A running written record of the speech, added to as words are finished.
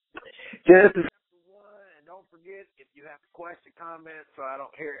Just one, and don't forget, if you have a question, comment, so I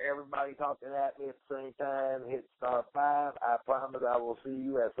don't hear everybody talking at me at the same time, hit star 5. I promise I will see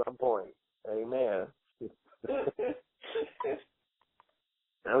you at some point. Amen.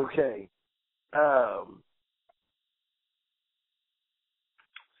 Okay.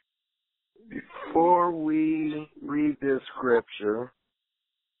 Before we read this scripture,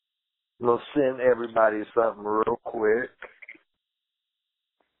 we'll send everybody something real quick.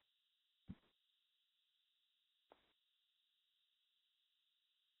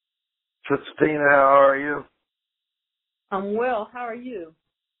 Sister Tina, how are you? I'm well. How are you?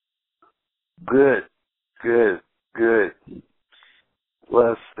 Good.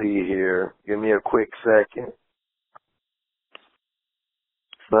 Let's see here. Give me a quick second.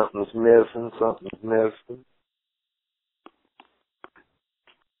 Something's missing.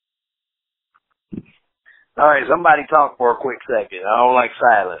 All right, somebody talk for a quick second. I don't like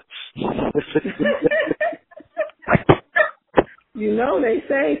silence. You know, they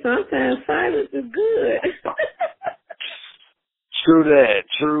say sometimes silence is good. True that.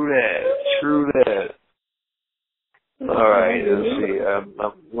 All right, let's see.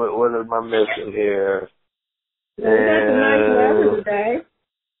 What am I missing here? Well, we got some nice weather today.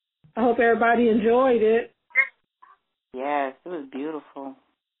 I hope everybody enjoyed it. Yes, it was beautiful.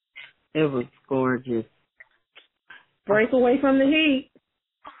 It was gorgeous. Break away from the heat.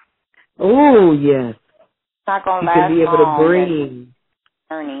 Oh, yes. It's not gonna You last can be able long. to breathe.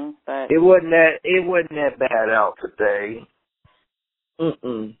 Learning, but it wasn't that bad out today.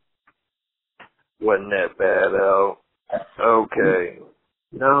 Wasn't that bad out. Okay.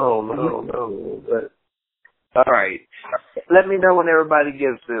 No. But all right. Let me know when everybody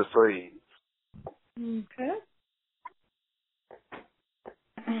gets this, please. Okay.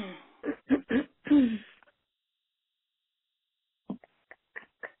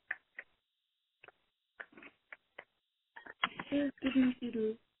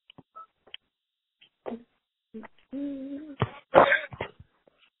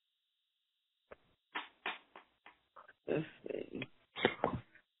 Let's see.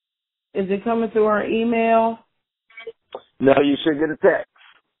 Is it coming through our email? No, you should get a text.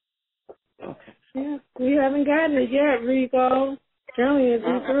 Okay. Yeah, we haven't gotten it yet, Rico. Generally, it's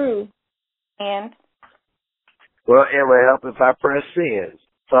been through. and Well, it would help if I press send.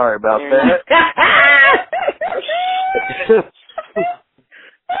 Sorry about that.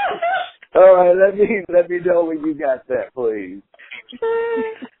 All right, let me know when you got that, please.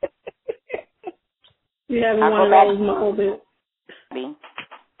 You having one of those moments. me.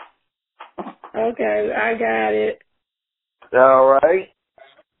 Okay, I got it. All right.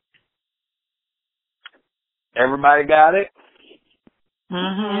 Everybody got it?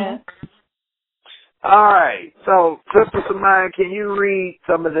 Mm-hmm. All right. So, Sister Samaya, can you read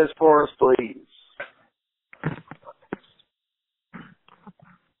some of this for us, please?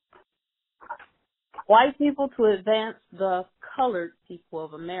 White people to advance the colored people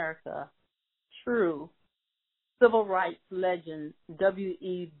of America. True. Civil rights legend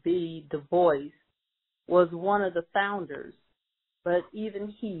W.E.B. Du Bois was one of the founders, but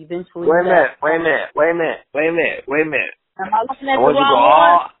even he eventually Wait a left. minute. Am I looking at I the want you to go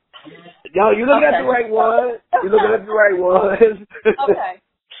wrong one? No, you're looking at the right one. You're looking at the right one. Okay.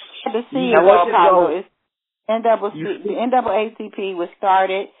 The C I of want all you to go. is the NAACP was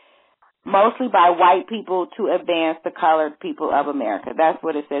started mostly by white people to advance the colored people of America. That's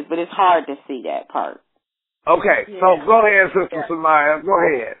what it says, but it's hard to see that part. Okay, Yeah. so go ahead, Sister Samaya. Go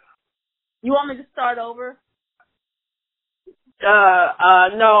ahead. You want me to start over?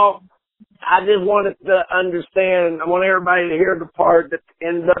 No. I just wanted to understand. I want everybody to hear the part that the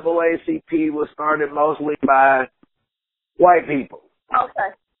NAACP was started mostly by white people.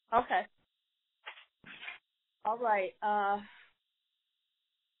 Okay. All right.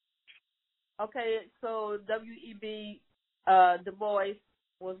 Okay, so W.E.B. Du Bois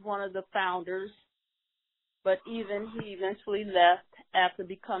was one of the founders, but even he eventually left after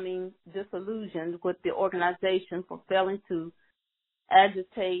becoming disillusioned with the organization for failing to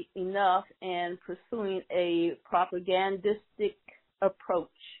agitate enough and pursuing a propagandistic approach.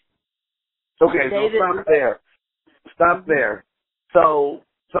 Okay, so stop there. So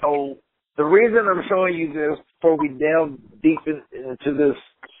the reason I'm showing you this before we delve deep into this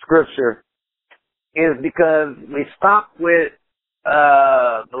scripture is because we stopped with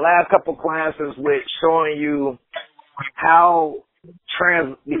the last couple classes with showing you how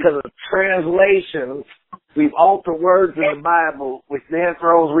because of translations, we've altered words in the Bible, which then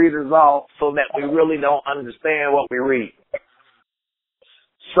throws readers off so that we really don't understand what we read.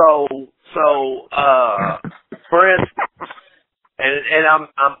 So, for instance, and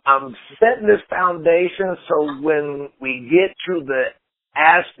I'm setting this foundation so when we get to the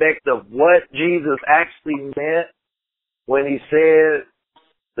aspect of what Jesus actually meant when he said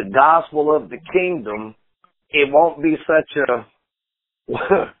the gospel of the kingdom, it won't be such a,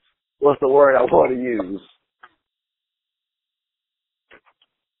 what's the word I want to use?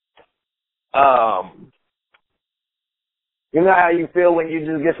 You know how you feel when you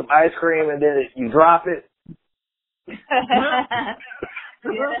just get some ice cream and then you drop it?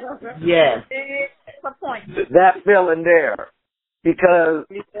 Yes. That feeling there. Because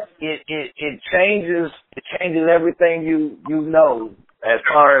it changes everything you know as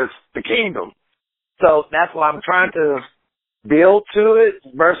far as the kingdom. So that's why I'm trying to build to it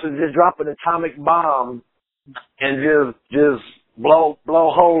versus just drop an atomic bomb and just blow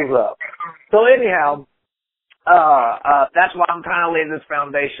holes up. So anyhow, that's why I'm kind of laying this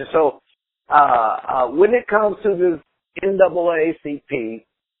foundation. So when it comes to this NAACP,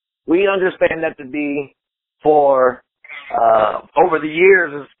 we understand that to be for over the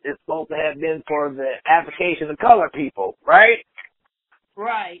years, it's supposed to have been for the application of colored people, right?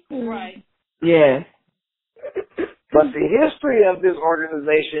 Right. Yes. But the history of this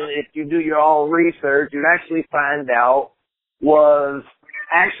organization, if you do your own research, you'd actually find out was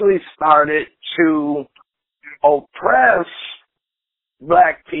actually started to oppress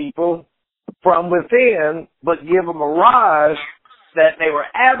black people from within, but give them a rise that they were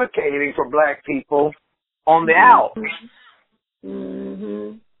advocating for black people on the out.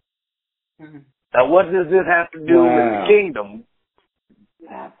 Mm-hmm. Now, what does this have to do with the kingdom?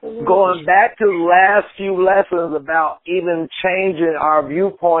 Absolutely. Going back to the last few lessons about even changing our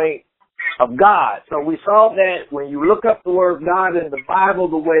viewpoint of God. So we saw that when you look up the word God in the Bible,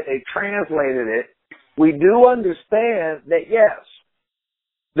 the way they translated it, we do understand that, yes,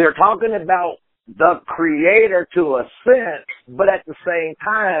 they're talking about the Creator to a sense, but at the same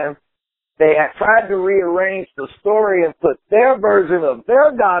time, they have tried to rearrange the story and put their version of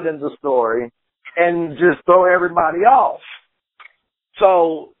their God in the story and just throw everybody off.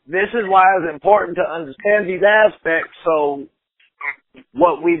 So this is why it's important to understand these aspects. So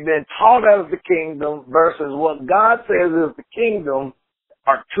what we've been taught as the kingdom versus what God says is the kingdom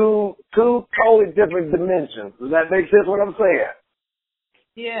are two totally different dimensions. Does that make sense what I'm saying?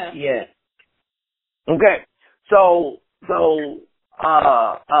 Yeah. Yes. Okay. So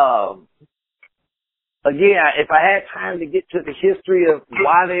again, if I had time to get to the history of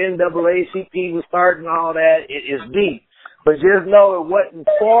why the NAACP was started and all that, it is deep. But just know it wasn't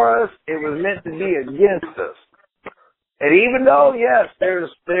for us, it was meant to be against us. And even though, yes,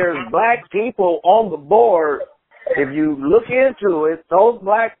 there's black people on the board, if you look into it, those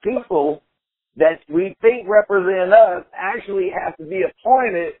black people that we think represent us actually have to be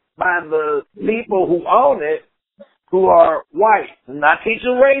appointed by the people who own it, who are white. I'm not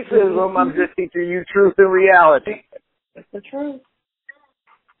teaching racism, I'm just teaching you truth and reality. That's the truth.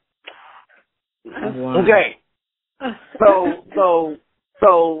 Wow. Okay.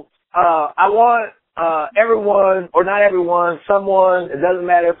 So I want everyone, or not everyone, someone, it doesn't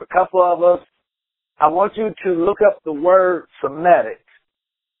matter if a couple of us, I want you to look up the word Semitic.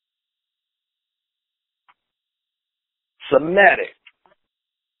 Semitic.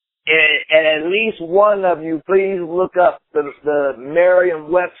 And at least one of you, please look up the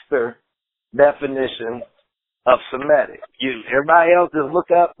Merriam-Webster definition of Semitic. Everybody else just look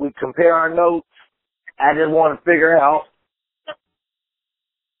up, we compare our notes. I just want to figure out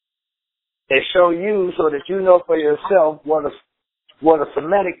and show you so that you know for yourself what a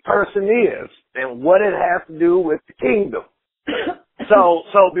Semitic person is and what it has to do with the kingdom.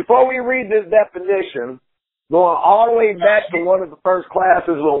 So before we read this definition, going all the way back to one of the first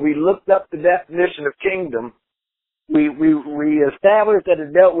classes when we looked up the definition of kingdom, we established that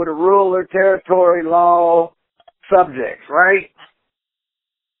it dealt with a ruler, territory, law, subjects, right?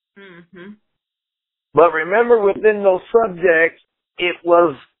 Mm-hmm. But remember, within those subjects, it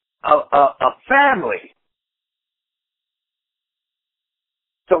was a family.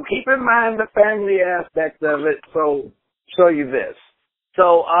 So keep in mind the family aspect of it. So show you this.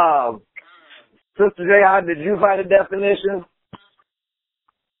 So, Sister J.I., did you find a definition?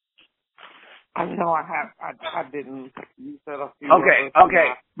 No, I didn't. You said a few.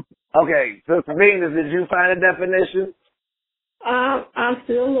 Okay. Sister Venus, did you find a definition? I'm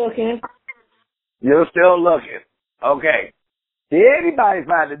still looking. You're still looking. Okay. Did anybody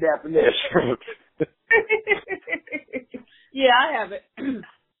find a definition? Yeah, I have it.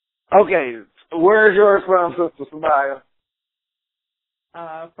 Okay. Where's yours from, Sister Samaya?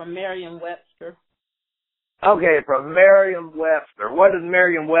 From Merriam-Webster. Okay, from Merriam-Webster. What does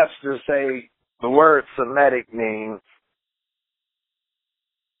Merriam-Webster say the word Semitic means?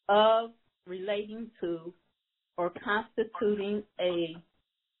 of, relating to, or constituting a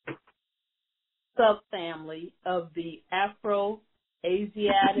subfamily of the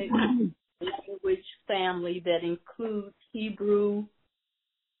Afro-Asiatic language family that includes Hebrew,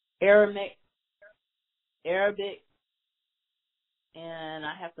 Arabic, and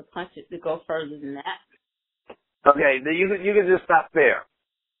I have to punch it to go further than that. Okay, then you can just stop there.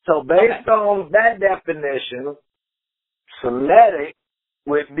 So based on that definition, Semitic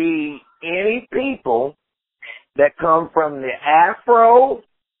would be any people that come from the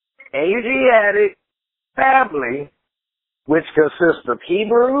Afro-Asiatic family, which consists of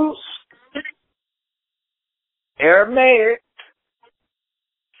Hebrews, Aramaic,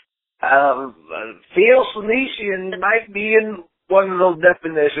 Phoenician might be in one of those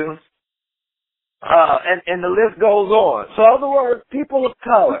definitions, and the list goes on. So, in other words, people of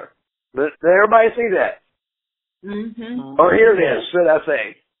color. Did everybody see that? Mm-hmm. Or hear this, should I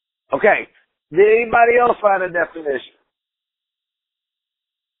say? Okay. Did anybody else find a definition?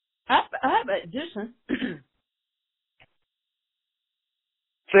 I have an addition.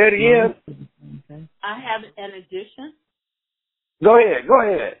 Say it again. I have an addition. Go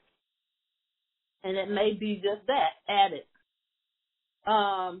ahead. And it may be just that, added.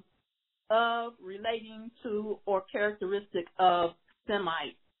 Of, relating to, or characteristic of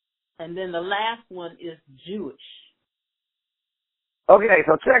Semite. And then the last one is Jewish. Okay,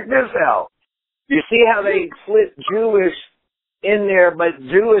 so check this out. You see how they split Jewish in there, but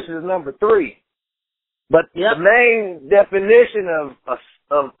Jewish is number 3. But the main definition of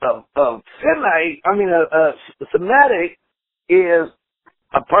Semitic is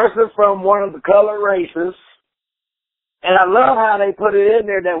a person from one of the colored races. And I love how they put it in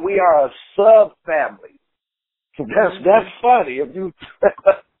there that we are a sub-family. That's funny. If you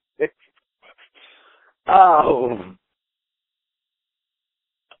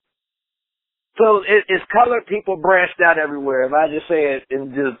So it's colored people branched out everywhere. If I just say it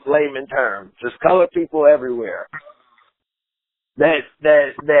in just layman terms, just colored people everywhere. That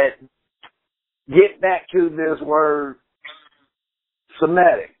get back to this word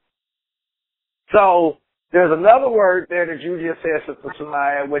Semitic. So there's another word there that you just said, Sister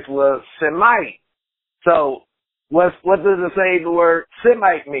Samaya, which was Semite. So what does it say the word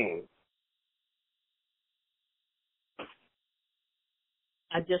Semite mean?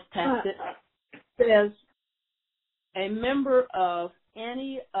 I just tapped it. It says a member of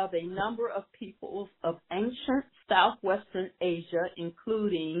any of a number of peoples of ancient southwestern Asia,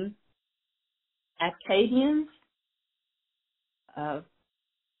 including Akkadians,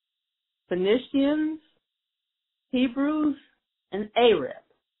 Phoenicians, Hebrews, and Arabs.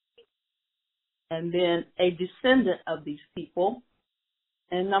 And then a descendant of these people.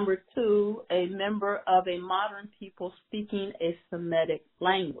 And number 2, a member of a modern people speaking a Semitic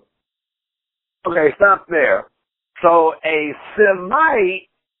language. Okay, stop there. So a Semite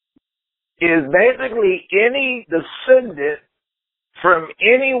is basically any descendant from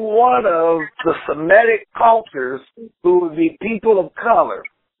any one of the Semitic cultures who would be people of color.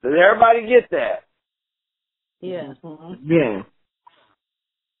 Does everybody get that? Yeah. Yeah.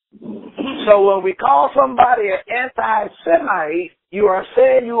 So when we call somebody an anti-Semite, you are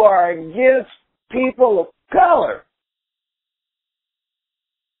saying you are against people of color.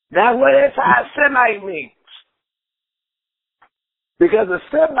 That's what anti-Semite means. Because a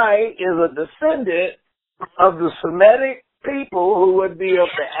Semite is a descendant of the Semitic people who would be of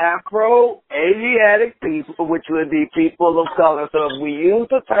the Afro-Asiatic people, which would be people of color. So if we use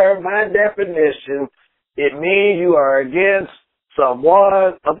the term by definition, it means you are against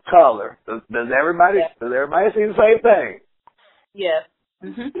someone of color. Does everybody see the same thing? Yes.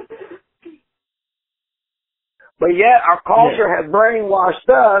 Mm-hmm. But yet our culture has brainwashed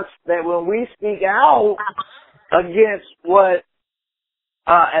us that when we speak out against what,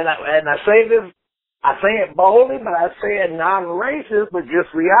 and I say this, I say it boldly, but I say it non-racist, but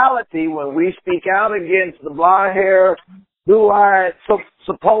just reality. When we speak out against the blonde hair, blue-eyed,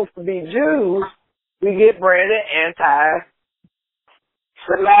 supposed to be Jews, we get branded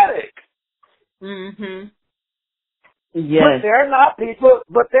anti-Semitic. Mm-hmm. Yes. But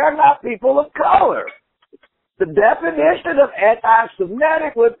they're not people of color. The definition of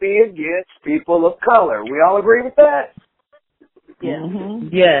anti-Semitic would be against people of color. We all agree with that? Yeah. Mm-hmm.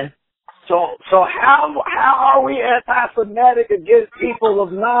 Yes. So how are we anti-Semitic against people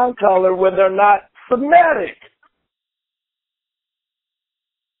of non-color when they're not Semitic?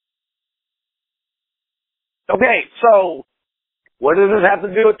 Okay, so what does this have to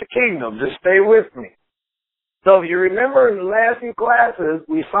do with the kingdom? Just stay with me. So if you remember in the last few classes,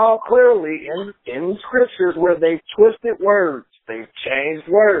 we saw clearly in scriptures where they twisted words. They've changed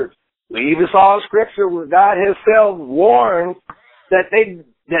words. We even saw in Scripture where God Himself warned that they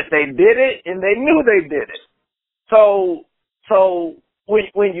did it and they knew they did it. So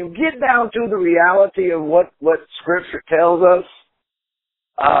when you get down to the reality of what Scripture tells us,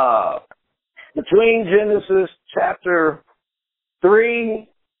 between Genesis chapter 3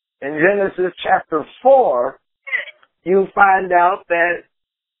 and Genesis chapter 4, you find out that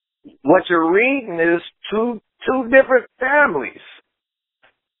what you're reading is two different families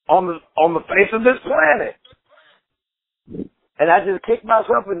on the face of this planet. And I just kicked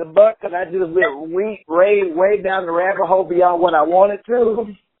myself in the butt because I just went way down the rabbit hole beyond what I wanted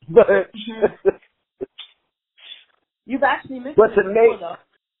to. But you've actually mentioned it before, though.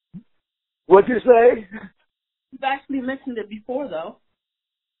 What'd you say? You've actually mentioned it before, though.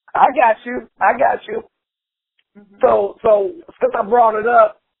 I got you. Mm-hmm. So since I brought it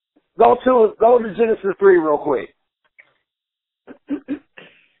up, go to Genesis 3 real quick.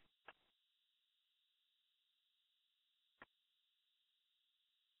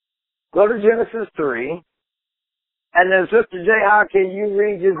 Go to Genesis 3, and then Sister J, how can you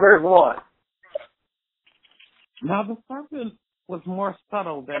read just verse 1? Now the serpent was more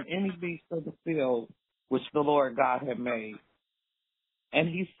subtle than any beast of the field which the Lord God had made. And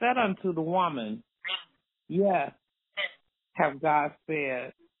he said unto the woman, Yes, have God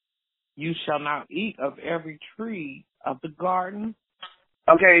said, you shall not eat of every tree of the garden?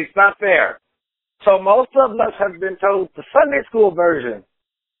 Okay, stop there. So most of us have been told the Sunday school version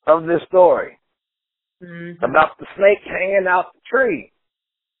of this story about the snake hanging out the tree.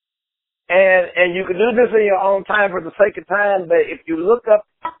 And you can do this in your own time for the sake of time, but if you look up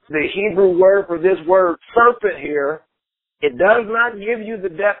the Hebrew word for this word serpent here, it does not give you the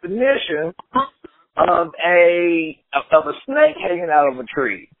definition of a snake hanging out of a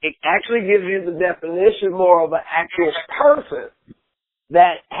tree. It actually gives you the definition more of an actual person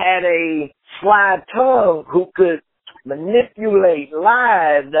that had a sly tongue who could manipulate,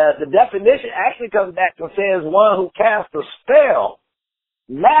 lie. The definition actually comes back and says one who casts a spell,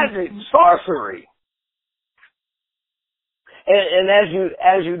 magic, sorcery. And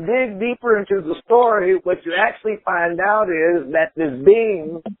as you dig deeper into the story, what you actually find out is that this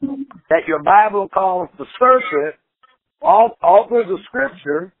being that your Bible calls the serpent, all through the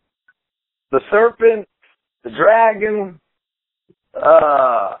Scripture, the serpent, the dragon,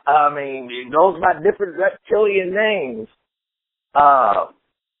 it goes by different reptilian names.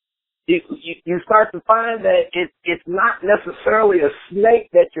 You start to find that it's not necessarily a snake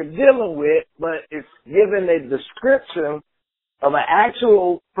that you're dealing with, but it's given a description of an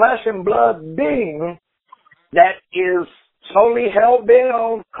actual flesh and blood being that is solely hell-bent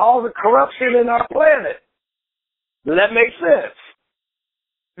on causing corruption in our planet. Does that make sense?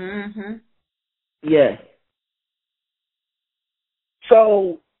 Mm-hmm. Yes.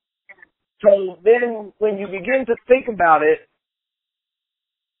 So then when you begin to think about it,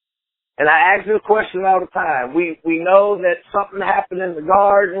 and I ask this question all the time, we know that something happened in the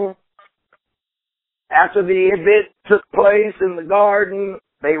garden. After the event took place in the garden,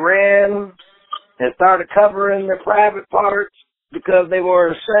 they ran and started covering their private parts because they were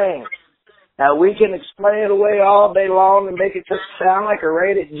ashamed. Now, we can explain it away all day long and make it just sound like a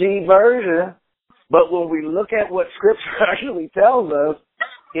rated G version, but when we look at what Scripture actually tells us,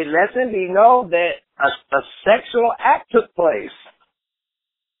 it lets it be known that a sexual act took place.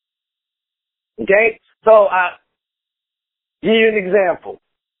 Okay? So, I'll give you an example.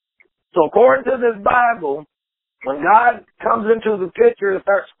 So according to this Bible, when God comes into the picture and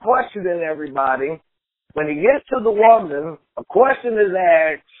starts questioning everybody, when he gets to the woman, a question is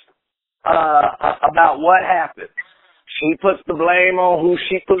asked about what happened. She puts the blame on who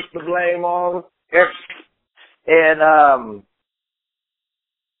she puts the blame on. And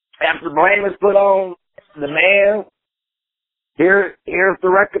after the blame is put on the man, here's the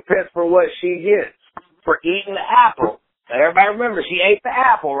recompense for what she gets for eating the apple. Now everybody remember, she ate the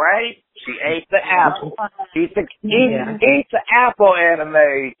apple, right? She ate the apple. Eat the apple,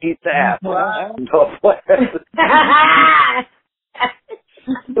 anime. Eat the apple.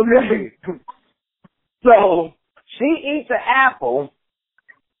 Okay. So she eats the apple,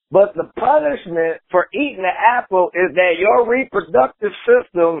 but the punishment for eating the apple is that your reproductive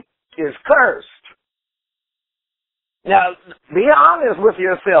system is cursed. Now, be honest with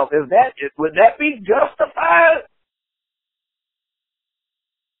yourself. Would that be justified?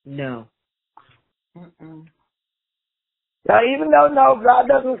 No. Mm-mm. Now, even though God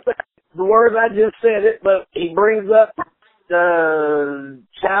doesn't say the words I just said it, but he brings up the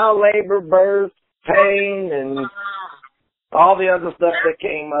child labor, birth, pain, and all the other stuff that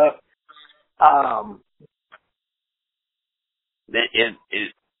came up.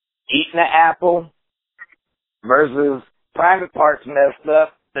 eating an apple versus private parts messed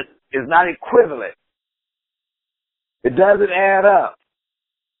up that is not equivalent. It doesn't add up.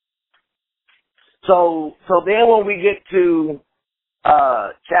 So then when we get to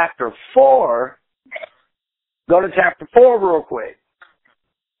chapter 4, go to chapter 4 real quick.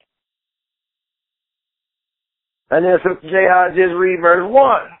 And then Sister J, I'll just read verse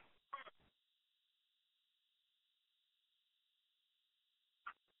 1.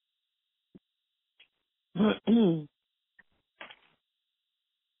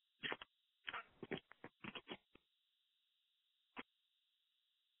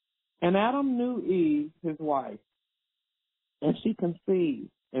 And Adam knew Eve, his wife, and she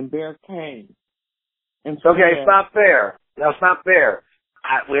conceived and bare Cain. And so Okay, stop there. Now stop there.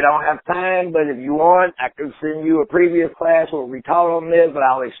 We don't have time, but if you want, I can send you a previous class where we taught on this, but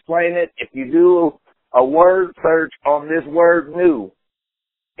I'll explain it. If you do a word search on this word new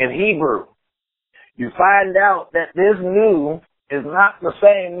in Hebrew, you find out that this new is not the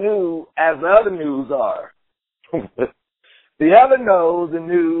same new as the other news are. The other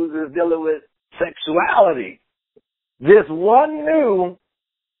news is dealing with sexuality. This one new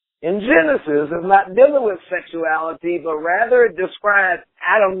in Genesis is not dealing with sexuality, but rather it describes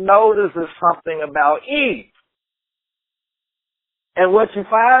Adam notices something about Eve. And what you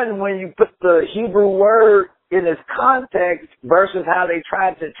find when you put the Hebrew word in its context versus how they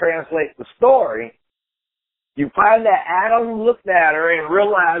tried to translate the story, you find that Adam looked at her and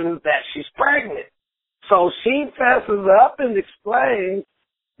realizes that she's pregnant. So she fesses up and explains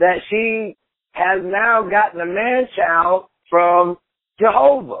that she has now gotten a man-child from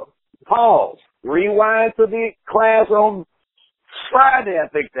Jehovah. Pause. Rewind to the class on Friday, I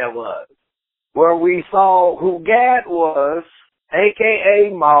think that was, where we saw who Gad was,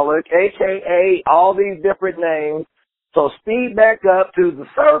 a.k.a. Moloch, a.k.a. all these different names. So speed back up to the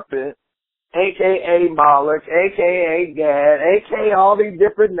serpent, a.k.a. Moloch, a.k.a. Gad, a.k.a. all these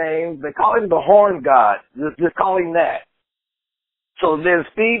different names. They call him the horn god. Just call him that. So then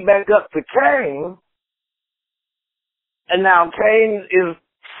speed back up to Cain, and now Cain is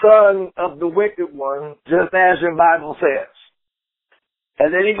son of the wicked one, just as your Bible says.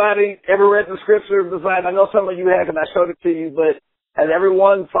 Has anybody ever read the scripture besides, I know some of you have because I showed it to you, but has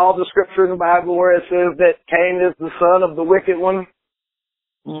everyone saw the scripture in the Bible where it says that Cain is the son of the wicked one?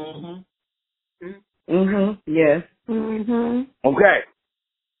 Yes. Okay.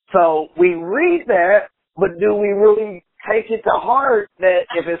 So we read that, but do we really take it to heart that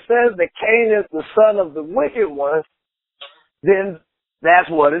if it says that Cain is the son of the wicked one, then that's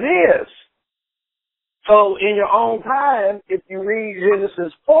what it is. So in your own time, if you read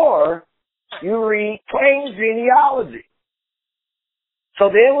Genesis 4, you read Cain's genealogy. So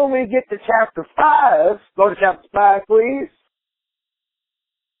then when we get to chapter 5, go to chapter 5, please.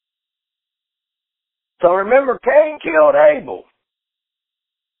 So remember, Cain killed Abel.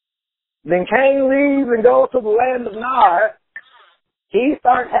 Then Cain leaves and goes to the land of Nod. He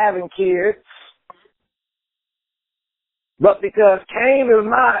starts having kids. But because Cain is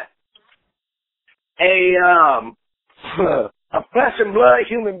not a flesh and blood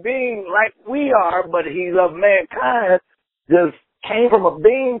human being like we are, but he's of mankind, just came from a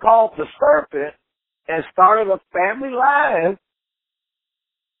being called the serpent and started a family line.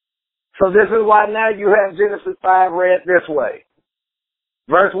 So this is why now you have Genesis 5 read this way.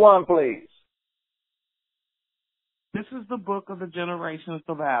 Verse 1, please. This is the book of the generations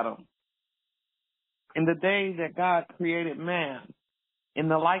of Adam. In the day that God created man, in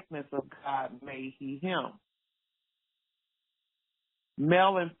the likeness of God made he him.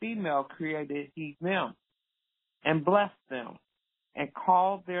 Male and female created he them, and blessed them, and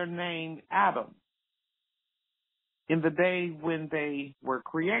called their name Adam, in the day when they were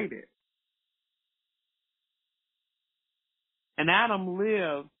created. And Adam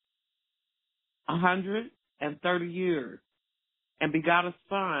lived 130 years, and begot a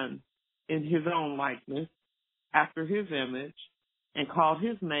son in his own likeness, after his image, and called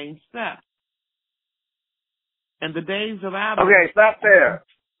his name Seth. And the days of Adam... Okay, stop there.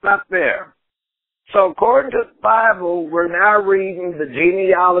 Stop there. So according to the Bible, we're now reading the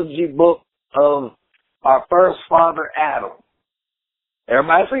genealogy book of our first father, Adam.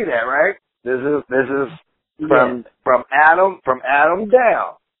 Everybody see that, right? This is from Adam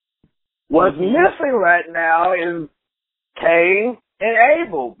down. What's missing right now is Cain and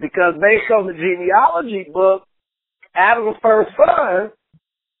Abel, because based on the genealogy book, Adam's first son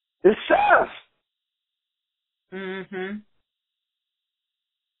is Seth.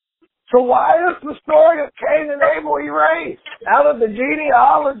 So why is the story of Cain and Abel erased out of the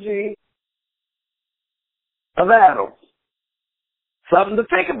genealogy of Adam? Something to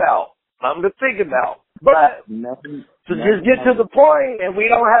think about. Something to think about. But to just get to the point, and we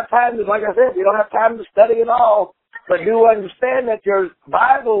don't have time to, like I said, we don't have time to study it all, but do understand that your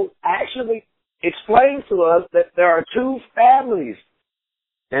Bible actually explains to us that there are two families.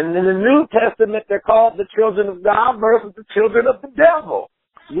 And in the New Testament, they're called the children of God versus the children of the devil.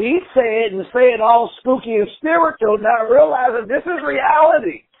 We say it and say it all spooky and spiritual, not realizing this is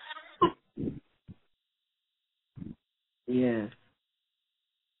reality. Yes.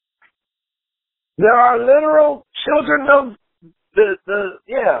 There are literal children of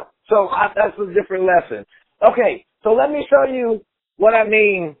So that's a different lesson. Okay, so let me show you what I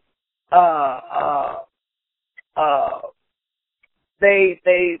mean. They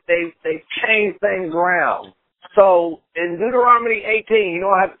change things around. So in Deuteronomy 18, you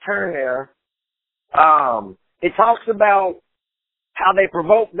don't have to turn there. It talks about how they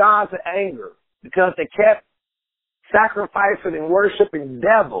provoked God to anger because they kept sacrificing and worshiping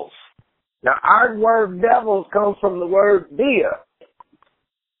devils. Now, our word devils comes from the word dia,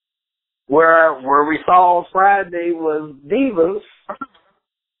 where we saw Friday was divas,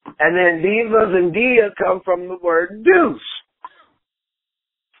 and then divas and dia come from the word deuce.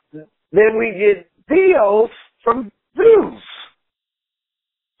 Then we get theos from Zeus.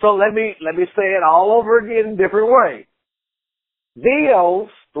 So let me say it all over again in different ways. Theos,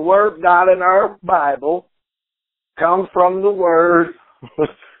 the word God in our Bible, comes from the word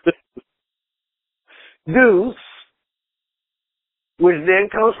Zeus, which then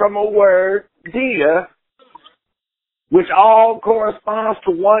comes from a word dia, which all corresponds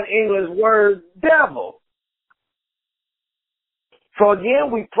to one English word, devil. So again,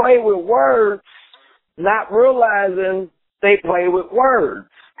 we play with words, not realizing they play with words.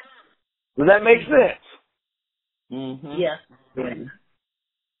 Does that make sense? Mm-hmm. Yes.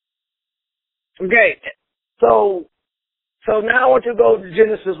 Okay, so now I want you to go to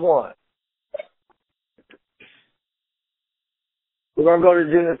Genesis 1. We're going to go to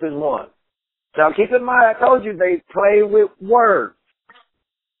Genesis 1. Now keep in mind, I told you they play with words.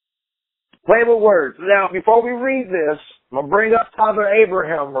 Play with words. Now, before we read this, I'm going to bring up Father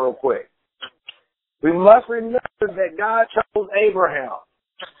Abraham real quick. We must remember that God chose Abraham.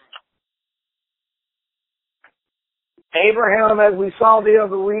 Abraham, as we saw the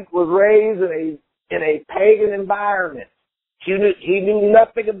other week, was raised in a pagan environment. He knew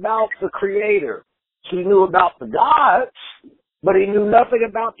nothing about the Creator. He knew about the gods, but he knew nothing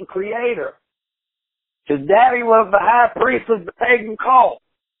about the Creator. His daddy was the high priest of the pagan cult.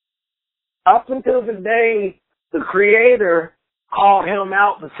 Up until the day the Creator called him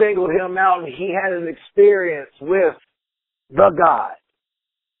out and singled him out, and he had an experience with the God.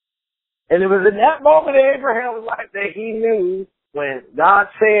 And it was in that moment in Abraham's life that he knew when God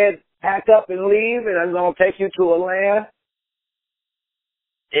said, pack up and leave, and I'm going to take you to a land.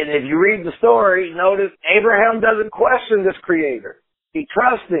 And if you read the story, notice Abraham doesn't question this Creator. He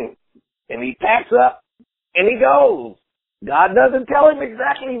trusts him, and he packs up, and he goes. God doesn't tell him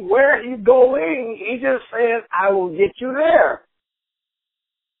exactly where he's going. He just says, I will get you there.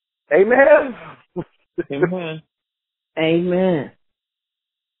 Amen? Amen. Amen.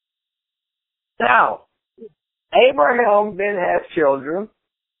 Now, Abraham then has children.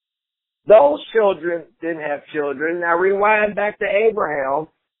 Those children didn't have children. Now rewind back to Abraham,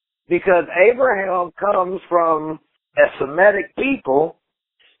 because Abraham comes from a Semitic people.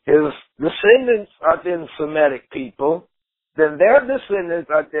 His descendants are then Semitic people. Then their descendants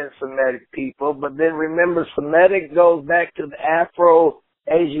are then Semitic people. But then remember, Semitic goes back to the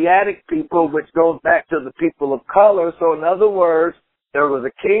Afro-Asiatic people, which goes back to the people of color. So in other words, there was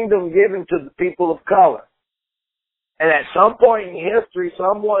a kingdom given to the people of color. And at some point in history,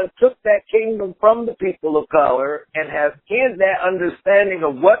 someone took that kingdom from the people of color and has hid that understanding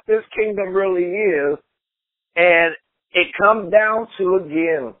of what this kingdom really is. And it comes down to,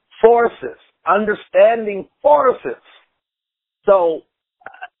 again, forces, understanding forces. So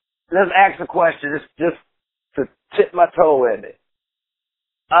let's ask a question, just to tip my toe in it.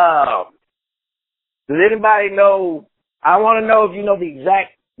 Does anybody know? I want to know if you know the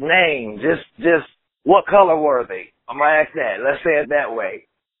exact name. Just what color were they? I'm gonna ask that. Let's say it that way.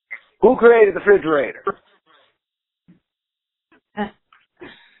 Who created the refrigerator?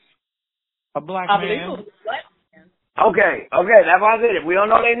 A black I man. believe it was a black man. Okay, that's why I said it. We don't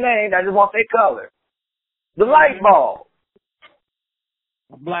know their name. I just want their color. The light bulb.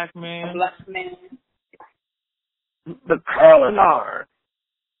 A black man. A black man. The curling iron.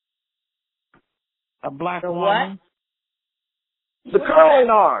 A black The woman. The curling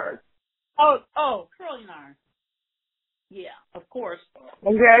iron. Oh, curling iron. Yeah, of course.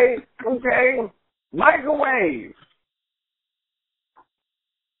 Okay. Microwave.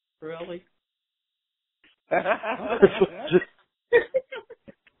 Really?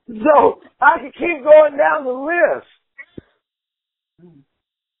 So I can keep going down the list.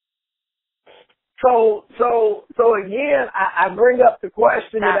 So again, I bring up the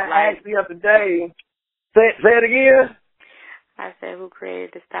question that I asked the other day. Say it again. I said, who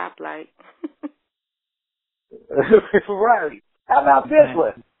created the stoplight? Right. How about this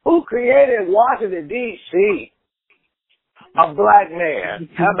one? Who created Washington, D.C.? A black man.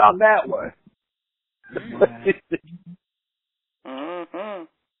 How about that one?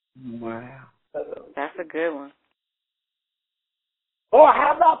 Wow. That's a good one. Or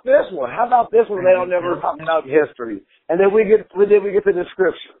how about this one? How about this one? They don't never talk about history, and then we get to the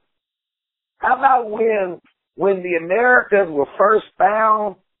scripture. How about when the Americas were first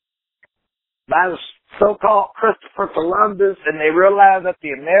found by the so-called Christopher Columbus, and they realized that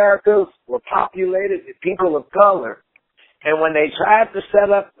the Americas were populated with people of color, and when they tried to set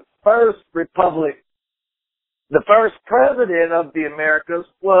up the first republic, the first president of the Americas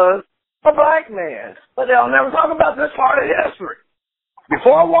was a black man. But they'll never talk about this part of history.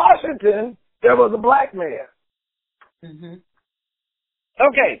 Before Washington, there was a black man. Mm-hmm.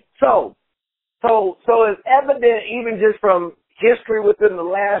 Okay, so it's evident even just from history within the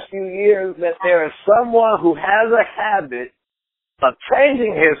last few years that there is someone who has a habit of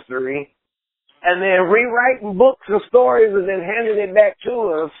changing history and then rewriting books and stories and then handing it back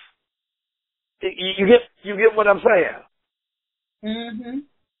to us. You get what I'm saying? Mm-hmm.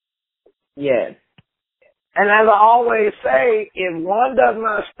 Yes. And as I always say, if one does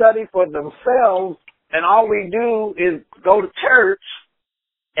not study for themselves and all we do is go to church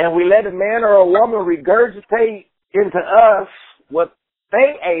and we let a man or a woman regurgitate into us what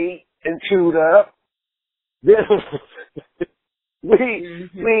they ate and chewed up, then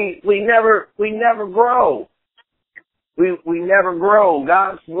we never grow. We never grow.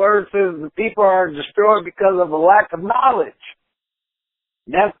 God's word says the people are destroyed because of a lack of knowledge.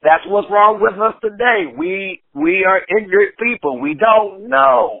 That's what's wrong with us today. We are ignorant people. We don't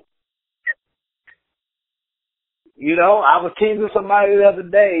know. You know, I was teasing somebody the other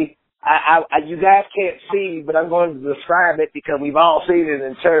day. You guys can't see, but I'm going to describe it because we've all seen it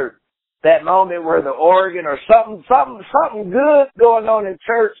in church. That moment where the organ or something good going on in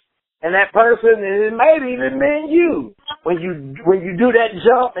church, and that person, and it may even been you. When you do that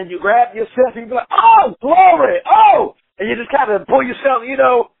jump and you grab yourself, you be like, oh, glory, oh, and you just kind of pull yourself,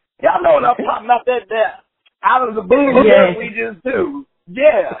 y'all know what I'm talking about, that out of the blue that we just do.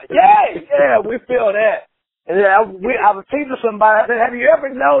 Yeah, we feel that. And then I was teaching somebody, I said, have you ever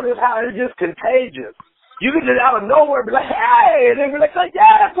noticed how it's just contagious? You can just out of nowhere be like, hey, and they be like,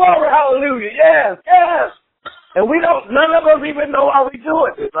 yeah, glory, hallelujah, yes. And none of us even know how we do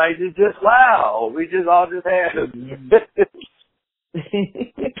it. Like, it's just, wow, we just all just have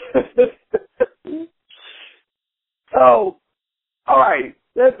So, all right,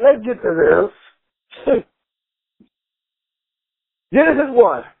 let's get to this. Genesis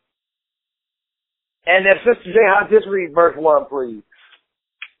 1. And if Sister J, I'll just read verse 1, please.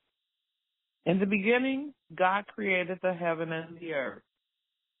 In the beginning, God created the heaven and the earth.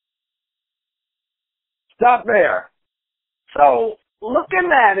 Stop there. So,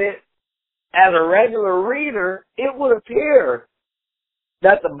 looking at it as a regular reader, it would appear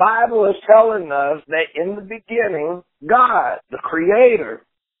that the Bible is telling us that in the beginning, God, the Creator,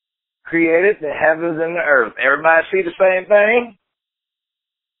 created the heavens and the earth. Everybody see the same thing?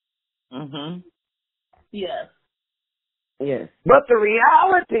 Mm-hmm. Yes. Yes. But the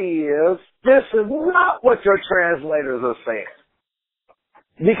reality is, this is not what your translators are saying.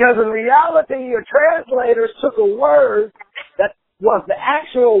 Because in reality, your translators took a word that was the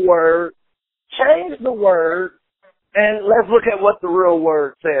actual word, changed the word, and let's look at what the real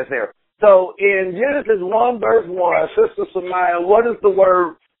word says here. So in Genesis 1 verse 1, Sister Samaya, what is the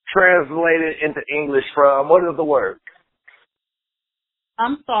word translated into English from? What is the word?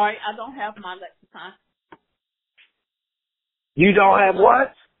 I'm sorry, I don't have my lexicon. You don't have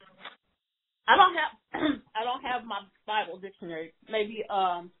what? I don't have my Bible dictionary. Maybe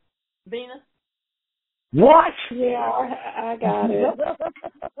Venus. What? Yeah, I got it.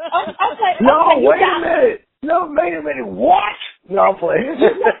 Okay. No, wait a minute. No, wait a minute. What? No, I'm playing.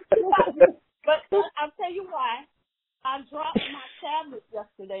 But I'll tell you why. I dropped my tablet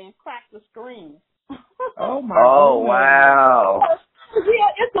yesterday and cracked the screen. Oh, my Oh, goodness. wow.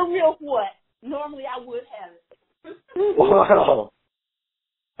 Yeah, it's a real what. Normally I would have it. Wow.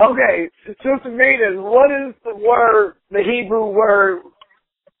 Okay, Sister Venus, what is the Hebrew word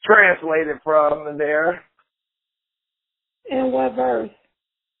translated from in there? In what verse?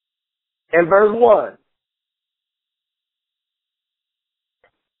 In verse 1.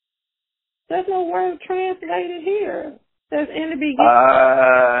 There's no word translated here. There's in the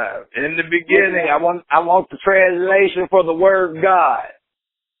beginning. In the beginning, I want the translation for the word God.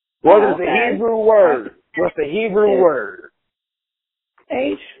 What is the Hebrew word? What's the Hebrew word?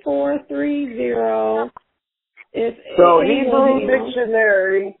 H430. So Hebrew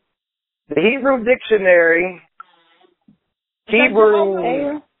dictionary, the Hebrew dictionary,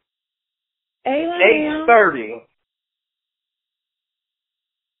 Hebrew H30.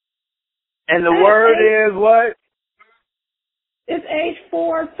 And the word is what? It's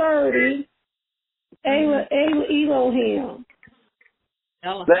H430. Elohim.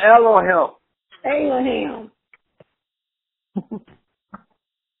 The Elohim. Elohim.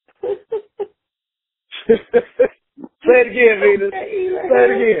 Say it again, Venus. Say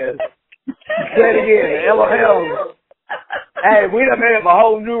it again. Say it again. Elohim. Hey, we done made up a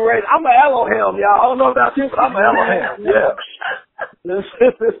whole new race. I'm an Elohim, y'all. I don't know about you, but I'm an Elohim. Yeah. No.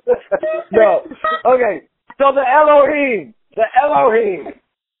 Okay. So the Elohim. The Elohim.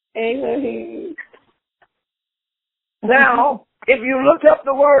 Elohim. Now, if you look up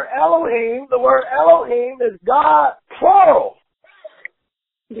the word Elohim is God plural.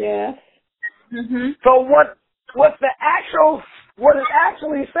 Yes. Mm-hmm. So what it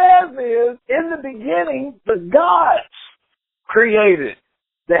actually says is, in the beginning, the gods created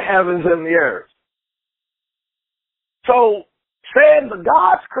the heavens and the earth. So saying the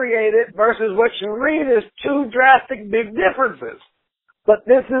gods created versus what you read is two drastic big differences. But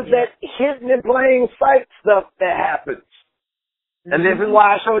this is that hidden in plain sight stuff that happens. And this is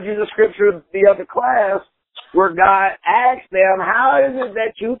why I showed you the scripture the other class where God asked them, how is it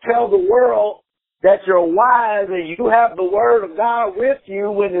that you tell the world that you're wise and you have the word of God with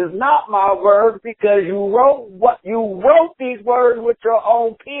you when it's not my word because you wrote these words with your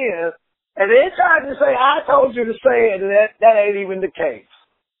own pen, and they tried to say, I told you to say it, and that ain't even the case.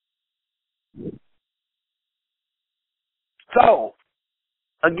 So,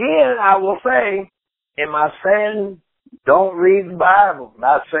 again, I will say, am I saying don't read the Bible?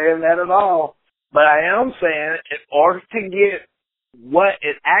 Not saying that at all. But I am saying in order to get what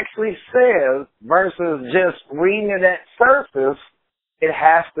it actually says versus just reading it at surface, it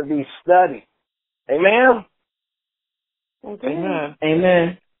has to be studied. Amen? Okay. Amen.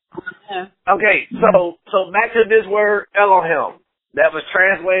 Amen. Okay, so back to this word Elohim that was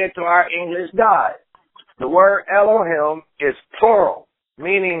translated to our English God. The word Elohim is plural,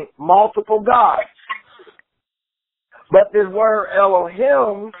 meaning multiple gods. But this word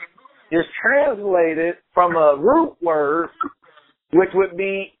Elohim is translated from a root word, which would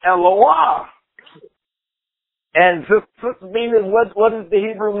be Eloah. And meaning what is the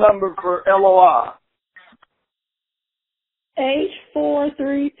Hebrew number for Eloah?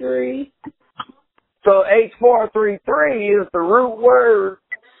 H433. So H433 is the root word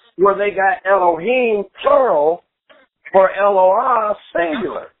where they got Elohim plural for Eloah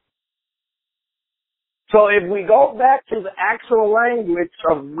singular. So if we go back to the actual language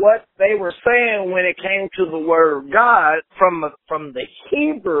of what they were saying when it came to the word God, from the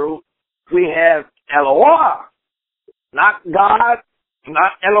Hebrew, we have Eloah. Not God,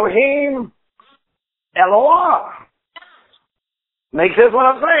 not Elohim, Eloah. Make sense what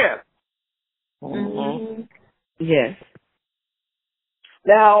I'm saying? Mm-hmm. Yes.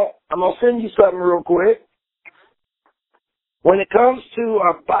 Now, I'm going to send you something real quick. When it comes to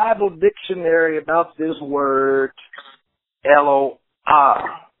our Bible dictionary about this word, Eloah,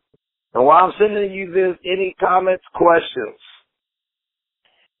 and while I'm sending you this, any comments, questions?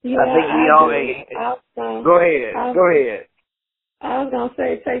 Yeah, I think we all Go ahead. Go ahead. I was going to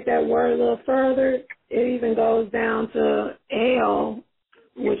say, take that word a little further. It even goes down to L,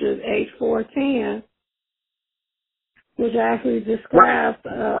 which is H410, which actually describes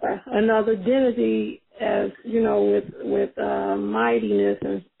another divinity as, with mightiness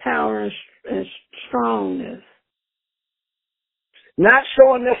and power and strongness. Not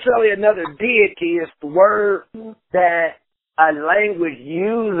showing necessarily another deity, it's the word that a language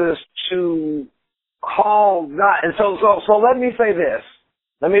uses to call God. And so let me say this.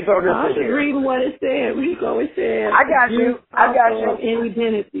 Let me throw this I'm in just here. reading what it said. Rico, it said. I got you. Any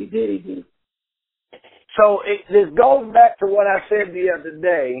divinity. So this goes back to what I said the other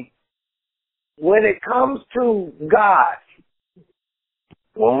day. When it comes to God,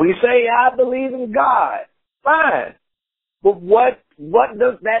 when we say I believe in God, fine. But what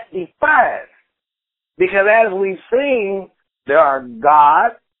does that define? Because as we've seen, there are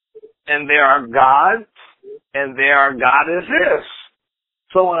gods, and there are gods, and there are goddesses.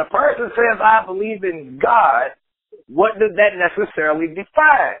 So when a person says, I believe in God, what does that necessarily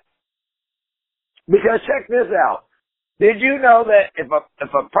define? Because check this out. Did you know that if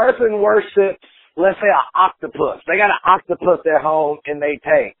a person worships, let's say, an octopus, they got an octopus at home in their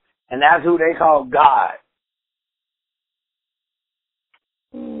tank, and that's who they call God.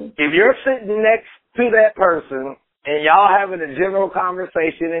 If you're sitting next to that person and y'all having a general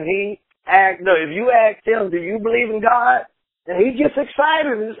conversation, and if you ask him, do you believe in God? And he gets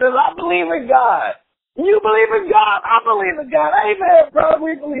excited and says, I believe in God. You believe in God? I believe in God. Amen, brother.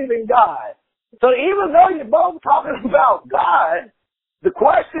 We believe in God. So even though you're both talking about God, the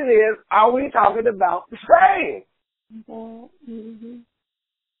question is, are we talking about the same? Mm-hmm.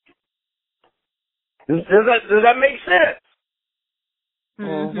 Does that make sense?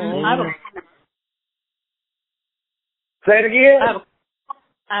 Mm-hmm. Say it again.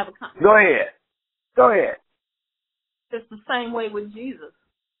 I have a comment. Go ahead. It's the same way with Jesus.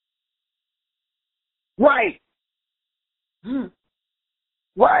 Right.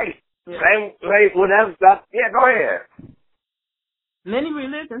 Right. Yeah. Same way. Well, that's yeah. Go ahead. Many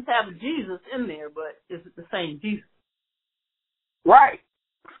religions have Jesus in there, but is it the same Jesus? Right.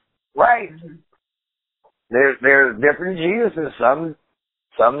 Mm-hmm. There's different Jesuses.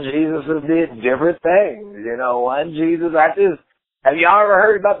 Some Jesuses did different things. You know, one Jesus. Have y'all ever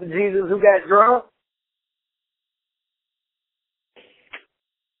heard about the Jesus who got drunk?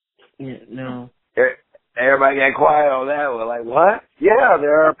 Yeah, no. Everybody got quiet on that one. Like, what? Yeah,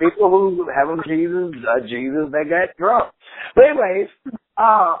 there are people who have a Jesus that got drunk. But anyways,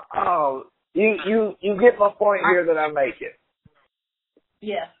 you get my point here that I'm making.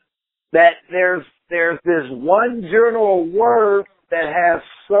 Yes. That there's this one general word that has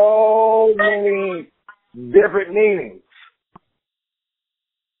so many different meanings.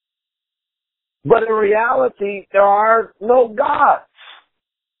 But in reality, there are no gods.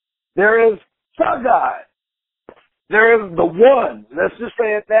 There is the God. There is the one. Let's just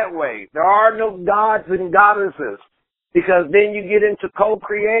say it that way. There are no gods and goddesses, because then you get into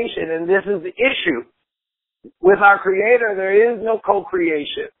co-creation, and this is the issue. With our Creator, there is no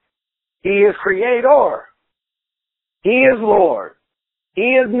co-creation. He is Creator. He is Lord.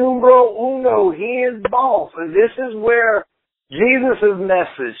 He is numero uno. He is boss. And this is where Jesus'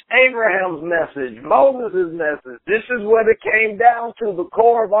 message, Abraham's message, Moses' message, this is what it came down to, the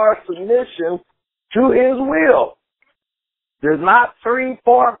core of our submission to His will. There's not 3,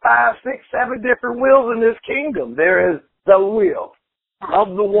 4, 5, 6, 7 different wills in this kingdom. There is the will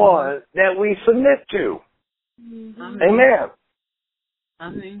of the one that we submit to. Amen.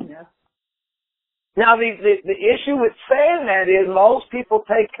 Yes. Now, the issue with saying that is most people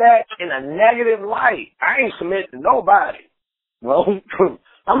take that in a negative light. I ain't submitting to nobody. Well,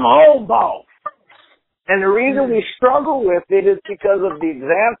 I'm my own boss. And the reason we struggle with it is because of the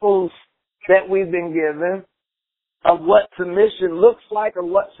examples that we've been given of what submission looks like or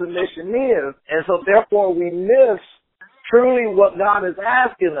what submission is. And so therefore we miss truly what God is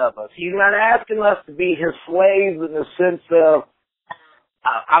asking of us. He's not asking us to be His slaves in the sense of,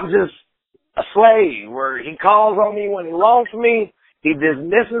 I'm just a slave, where He calls on me when He wants me, He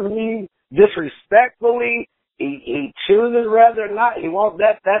dismisses me disrespectfully, He chooses rather not. He won't.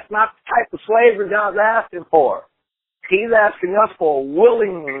 That's not the type of slavery God's asking for. He's asking us for a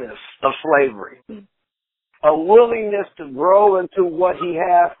willingness of slavery, a willingness to grow into what He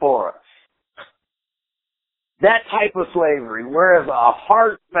has for us. That type of slavery, whereas a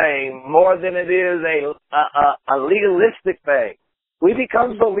heart thing more than it is a legalistic thing. We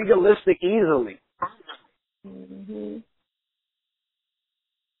become so legalistic easily. Mm-hmm.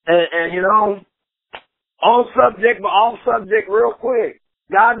 And you know, on subject, but off subject real quick.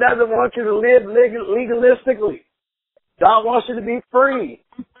 God doesn't want you to live legalistically. God wants you to be free.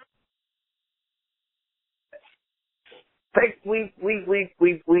 We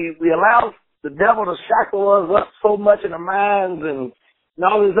allow the devil to shackle us up so much in our minds and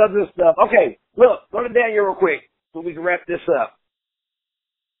all this other stuff. Okay, look, go to Daniel real quick so we can wrap this up.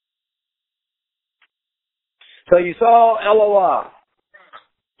 So you saw Eloah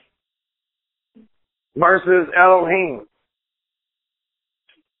versus Elohim.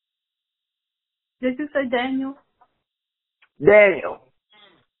 Did you say Daniel? Daniel,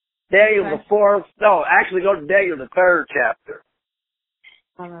 Okay. the fourth. No, actually, go to Daniel, the 3rd chapter.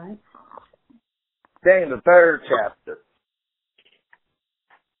 All right. Daniel, the 3rd chapter.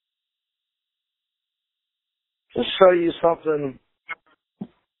 Just show you something.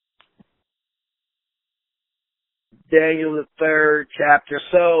 Daniel, the 3rd chapter.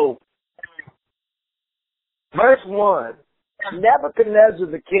 So, verse 1. Nebuchadnezzar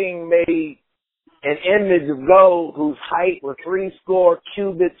the king made an image of gold whose height was 60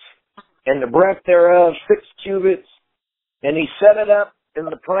 cubits and the breadth thereof 6 cubits. And he set it up in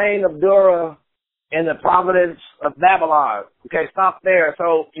the plain of Dura in the providence of Babylon. Okay, stop there.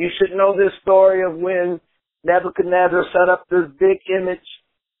 So you should know this story of when Nebuchadnezzar set up this big image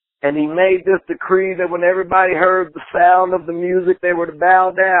and he made this decree that when everybody heard the sound of the music, they were to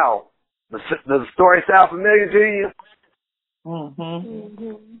bow down. Does the story sound familiar to you?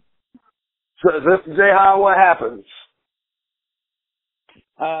 Mm-hmm. So, Mr. J. what happens?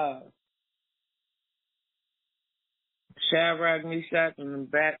 Shadrach, Meshach, and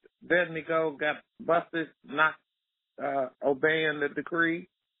Abednego got busted, not obeying the decree.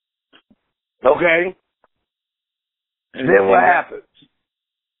 Okay. And then what happens?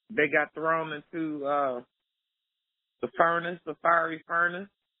 They got thrown into the furnace, the fiery furnace.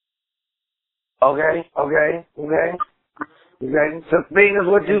 Okay. So, Venus,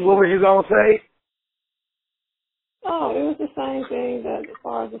 what was you gonna say? Oh, it was the same thing that as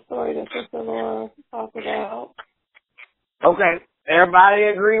far as the story that Sister Laura talked about. Okay. Everybody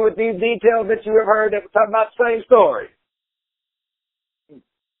agree with these details that you have heard that we're talking about the same story?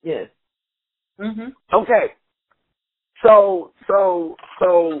 Yes. Mhm. Okay. So,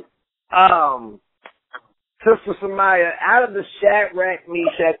 Sister Samaya, out of the Shadrach,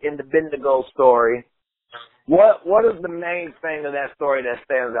 Meshach, and Abednego story, what is the main thing of that story that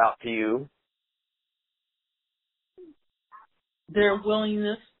stands out to you? Their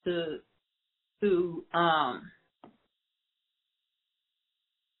willingness to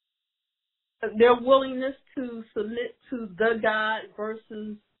their willingness to submit to the God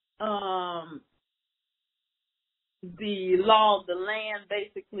versus the law of the land,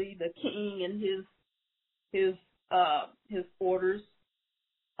 basically the king and his orders.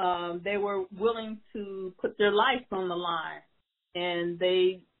 They were willing to put their life on the line, and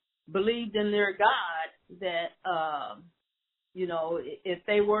they believed in their God that if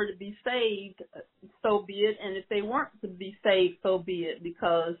they were to be saved, so be it, and if they weren't to be saved, so be it,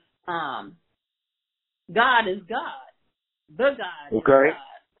 because God is God. The God is God.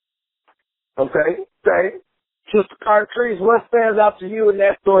 Okay. Sister Cartrice, what stands out to you in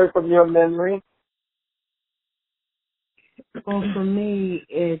that story from your memory? Well, for me,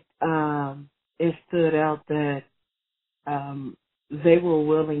 it stood out that they were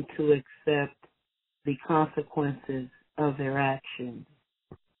willing to accept the consequences of their actions,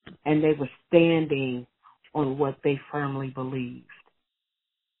 and they were standing on what they firmly believed.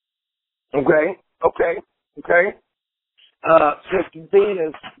 Okay. Sister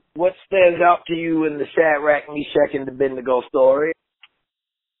Venus, what stands out to you in the Shadrach, Meshach, and Abednego story?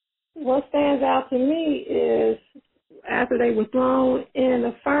 What stands out to me is after they were thrown in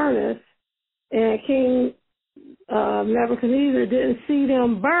the furnace and King Nebuchadnezzar didn't see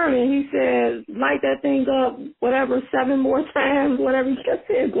them burning, he said, light that thing up, 7 more times, whatever he just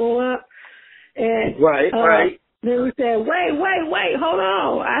said, go up. And right. Then we said, wait, hold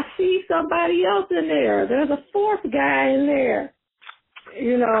on. I see somebody else in there. There's a fourth guy in there.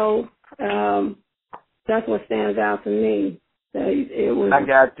 That's what stands out to me. It was. I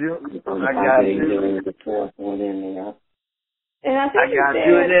got you. There was a fourth one in there. And I think he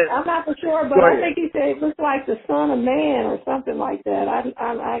said, I'm not for sure, but I think he said it looks like the Son of Man or something like that. I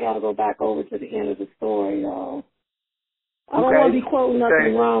got to go back over to the end of the story, y'all. I don't want to be quoting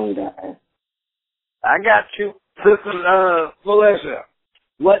nothing wrong, guys. I got you. Sister Melissa,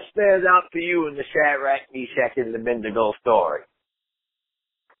 what stands out to you in the Shadrach, Meshach, and Abednego story?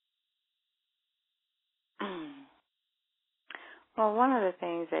 Well, one of the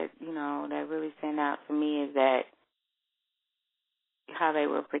things that, that really stand out to me is that how they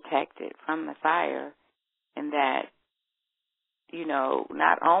were protected from the fire, and that,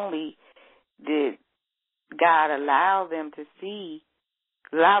 not only did God allow the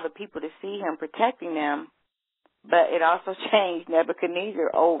people to see him protecting them, but it also changed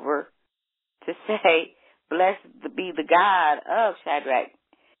Nebuchadnezzar over to say, blessed be the God of Shadrach.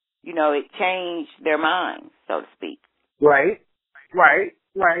 It changed their minds, so to speak. Right.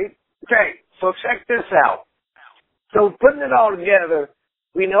 Okay, so check this out. So putting it all together,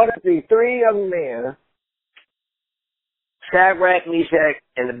 we know that the three young men, Shadrach, Meshach,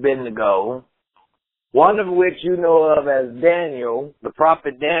 and Abednego, one of which you know of as Daniel, the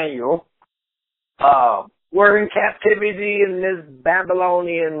prophet Daniel, were in captivity in this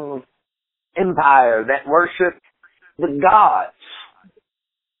Babylonian empire that worshiped the gods.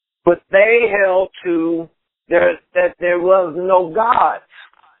 But they held to that there was no gods.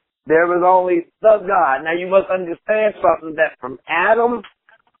 There was only the God. Now you must understand something, that from Adam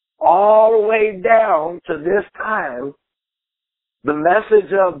all the way down to this time, the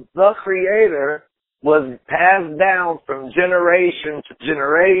message of the Creator was passed down from generation to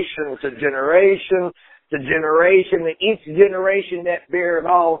generation to generation to generation, and each generation that bear it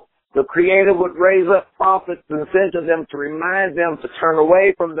all the Creator would raise up prophets and send to them to remind them to turn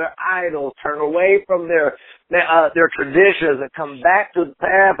away from their idols, turn away from their traditions, and come back to the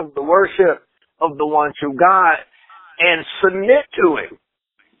path of the worship of the one true God and submit to Him.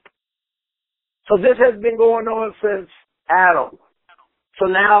 So this has been going on since Adam. So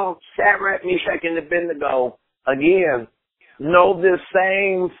now Shadrach, Meshach, and Abednego, again, know this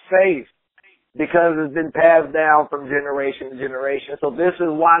same faith because it's been passed down from generation to generation. So this is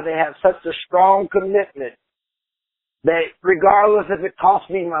why they have such a strong commitment that regardless if it costs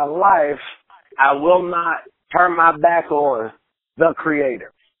me my life, I will not turn my back on the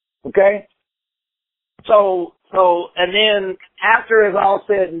Creator. Okay? So, and then after it's all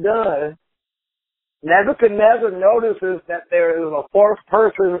said and done, Nebuchadnezzar notices that there is a fourth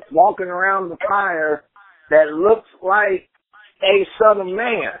person walking around the fire that looks like a son of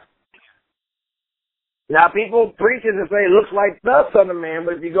man. Now, people preach it and say it looks like the Son of Man,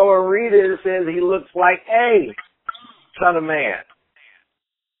 but if you go and read it, it says he looks like a Son of Man.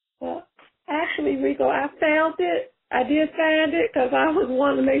 Well, actually, Rico, I found it. I did find it because I was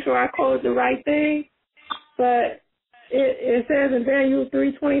wanting to make sure I quoted the right thing. But it says in Daniel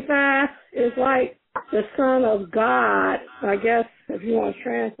 3:25, it's like the Son of God. I guess if you want to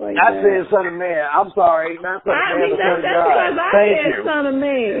translate that. I said Son of Man. I'm sorry, not Son of Man, the Son of God. That's because I said Son of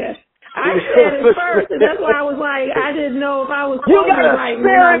Man. I said it first, and that's why I was like, I didn't know if I was quoting it right. You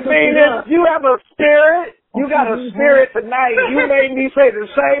got a spirit, Venus. You have a spirit. You got a spirit tonight. You made me say the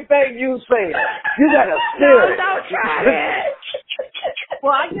same thing you said. You got a spirit. No, don't try that.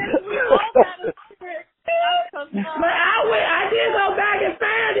 Well, I guess we all got a spirit. But I did go back and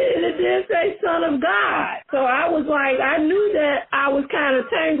find it, and it did say Son of God. So I was like, I knew that I was kind of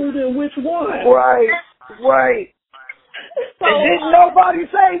tangled in which one. Right. So, and didn't nobody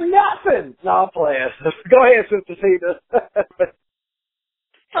say nothing. No, I'm playing. Go ahead, Sister Cena.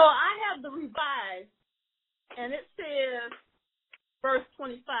 So I have the revised, and it says, verse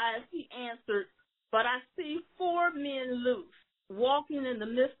 25, he answered, but I see 4 men loose, walking in the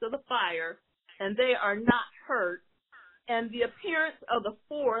midst of the fire, and they are not hurt, and the appearance of the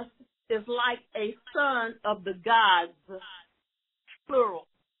fourth is like a son of the gods, plural.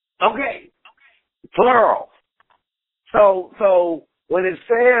 Okay, plural. So when it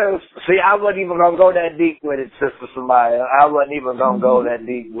says, see, I wasn't even going to go that deep with it, Sister Samaya. I wasn't even going to go that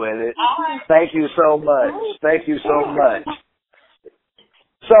deep with it. Thank you so much. Thank you so much.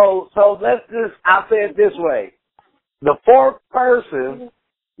 So let's just, I'll say it this way. The fourth person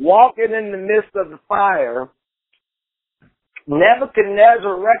walking in the midst of the fire,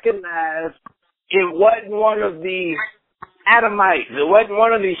 Nebuchadnezzar recognized it wasn't one of the Adamites. It wasn't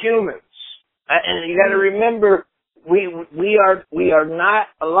one of the humans. And you got to remember, we are not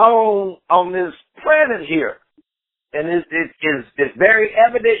alone on this planet here, and it's very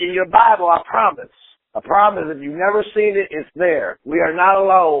evident in your Bible. I promise. If you've never seen it, it's there. We are not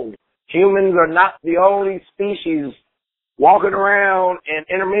alone. Humans are not the only species walking around and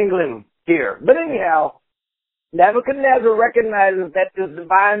intermingling here. But anyhow, Nebuchadnezzar recognizes that this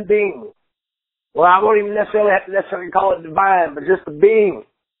divine being. Well, I won't even necessarily have to call it divine, but just a being.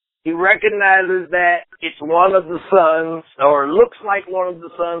 He recognizes that it's one of the sons, or looks like one of the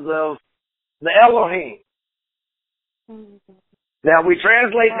sons of the Elohim. Mm-hmm. Now, we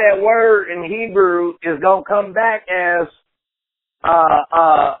translate that word in Hebrew, is going to come back as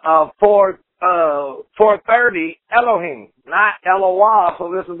 430 Elohim, not Eloah.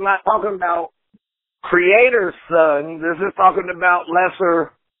 So this is not talking about Creator's son. This is talking about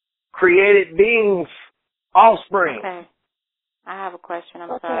lesser created beings' offspring. Okay. I have a question.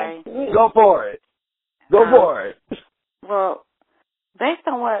 I'm sorry. Go for it. Well, based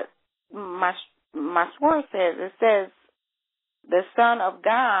on what my sword says, it says the Son of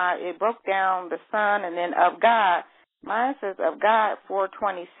God. It broke down the Son and then of God. Mine says of God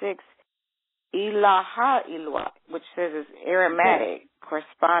 426 Ilaha Ilwa, which says it's Aramaic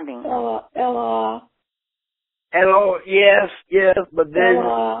corresponding. Ella. Yes, but then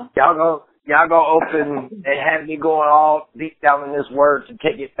y'all gonna open and have me going all deep down in this word to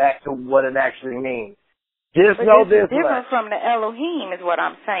take it back to what it actually means. Just but know this this is different from the Elohim, is what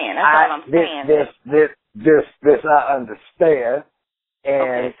I'm saying. That's all I'm saying. This I understand, and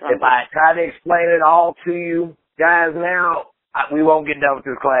okay, so if I try to explain it all to you guys now, we won't get done with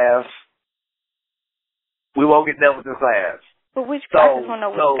this class. But I just want to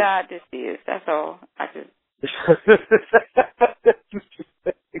know which God this is. That's all.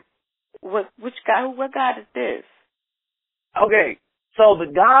 What God is this? Okay, so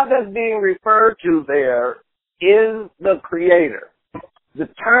the God that's being referred to there is the Creator. The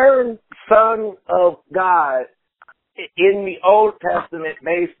term Son of God in the Old Testament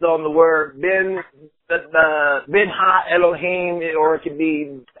based on the word Ben Ha Elohim, or it could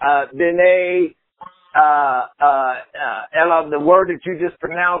be B'nai Elah, the word that you just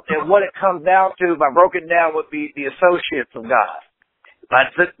pronounced, and what it comes down to, if I broke it down, would be the associates of God. If I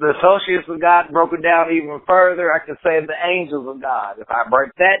took the associates of God, broke it down even further, I could say the angels of God. If I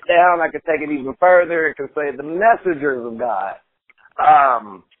break that down, I could take it even further. I could say the messengers of God.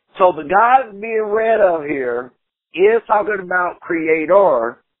 So the God being read of here is talking about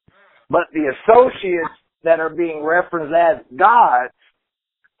creator, but the associates that are being referenced as gods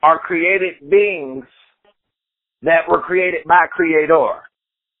are created beings that were created by creator.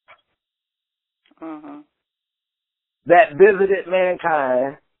 Mm-hmm. That visited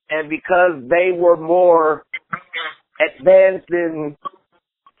mankind, and because they were more advanced than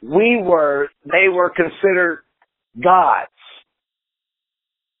we were, they were considered gods.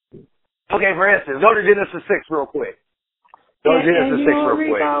 Okay, for instance, go to Genesis 6 real quick. Go to Genesis 6 real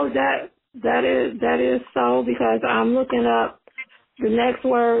quick. Rico, that is so, because I'm looking up the next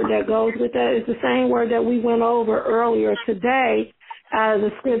word that goes with that. It's the same word that we went over earlier today out of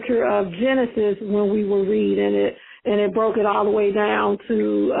the scripture of Genesis when we were reading it, and it broke it all the way down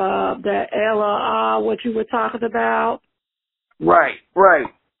to that Elah, what you were talking about. Right.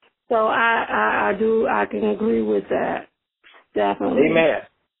 So I can agree with that. Definitely.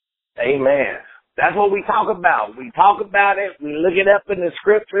 Amen. That's what we talk about. We talk about it, we look it up in the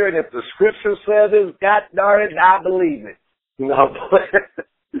scripture, and if the scripture says it, God darn it, I believe it. No.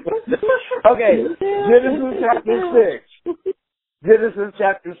 Okay, Genesis chapter 6. Genesis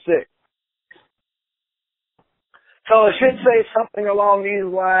chapter 6. So it should say something along these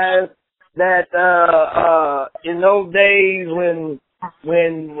lines that in those days when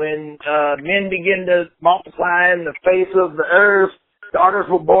men begin to multiply in the face of the earth, daughters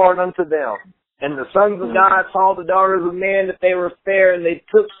were born unto them. And the sons of God saw the daughters of men that they were fair, and they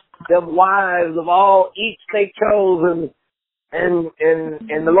took them wives of all each they chose, and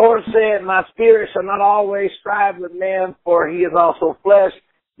the Lord said, my spirit shall not always strive with man, for he is also flesh,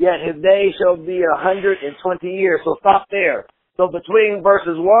 yet his days shall be 120 years. So stop there. So between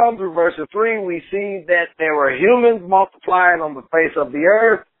verses 1 through verses 3, we see that there were humans multiplying on the face of the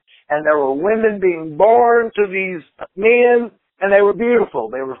earth, and there were women being born to these men, and they were beautiful.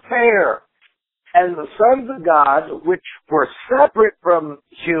 They were fair. And the sons of God, which were separate from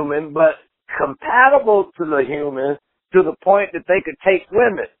human, but compatible to the human, to the point that they could take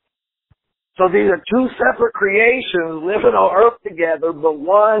women. So these are two separate creations living on earth together, but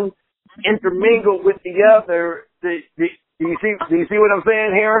one intermingled with the other. Do you see what I'm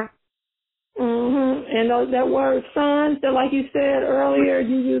saying here? Mm-hmm. And that word son, so like you said earlier,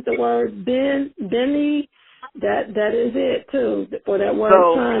 you used the word Benny. That is it too, for that word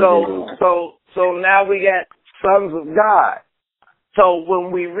son. So now we got sons of God. So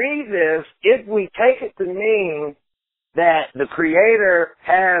when we read this, if we take it to mean that the Creator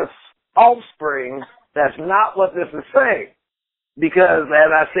has offspring, that's not what this is saying. Because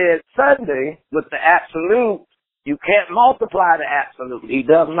as I said Sunday, with the absolute, you can't multiply the absolute. He,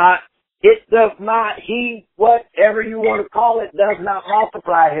 whatever you want to call it, does not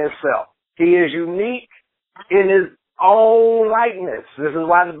multiply himself. He is unique in his own likeness. This is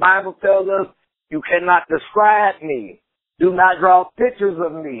why the Bible tells us, you cannot describe me. Do not draw pictures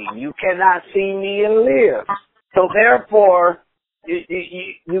of me. You cannot see me and live. So therefore,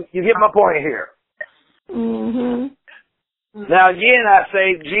 you get my point here. Mm-hmm. Now again, I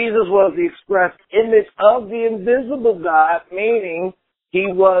say Jesus was the express image of the invisible God, meaning he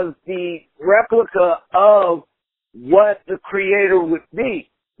was the replica of what the Creator would be.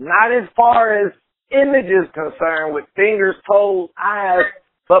 Not as far as image is concerned, with fingers, toes, eyes,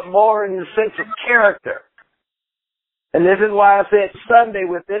 but more in the sense of character. And this is why I said Sunday,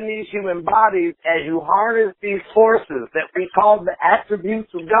 within these human bodies, as you harness these forces that we call the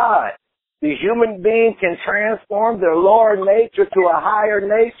attributes of God, the human being can transform their lower nature to a higher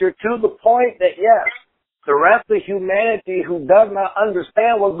nature, to the point that, yes, the rest of humanity who does not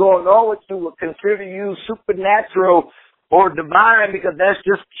understand what's going on with you will consider you supernatural or divine, because that's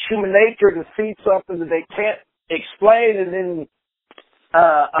just human nature to see something that they can't explain and then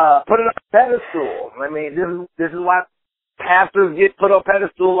put it on a pedestal. I mean, this is why pastors get put on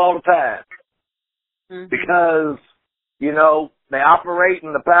pedestal all the time. Mm-hmm. Because, they operate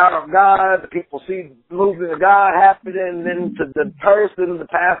in the power of God, the people see the movement of God happening, and then to the person, the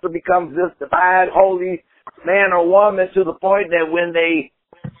pastor becomes this divine, holy man or woman, to the point that when they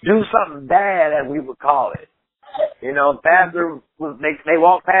do something bad, as we would call it, pastor they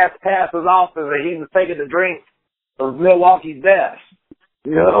walk past the pastor's office and he was taking a drink of Milwaukee's best.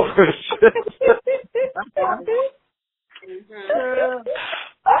 So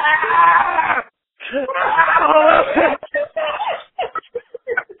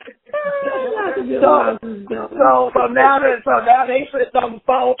now they sitting on the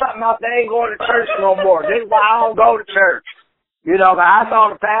phone talking about they ain't going to church no more. This is why I don't go to church. You know, I saw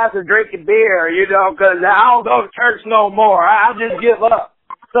the pastor drinking beer, you know, because I don't go to church no more. I'll just give up.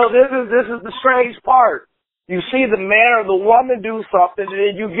 So this is the strange part. You see the man or the woman do something, and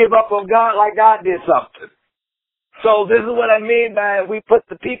then you give up on God like God did something. So this is what I mean by we put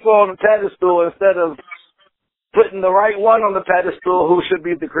the people on the pedestal instead of putting the right one on the pedestal who should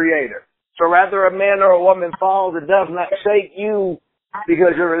be the creator. So rather a man or a woman falls, it does not shake you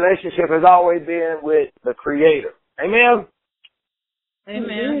because your relationship has always been with the creator. Amen?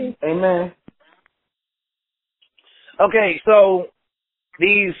 Amen. Amen. Okay, so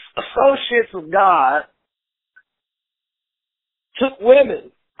these associates of God took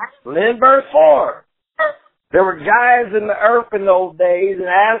women. In verse 4, there were giants in the earth in those days,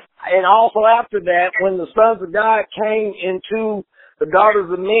 and also after that, when the sons of God came into the daughters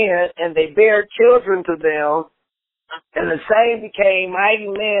of men, and they bare children to them, and the same became mighty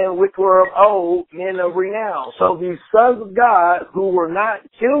men which were of old, men of renown. So these sons of God, who were not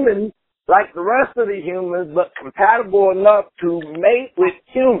human like the rest of the humans, but compatible enough to mate with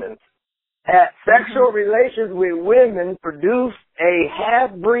humans, had sexual relations with women, produced a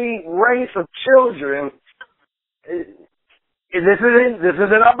half-breed race of children. This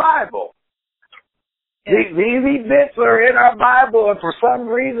is in our Bible. These events are in our Bible, and for some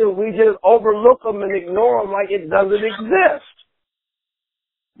reason we just overlook them and ignore them like it doesn't exist.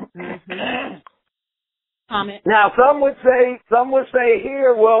 Now, some would say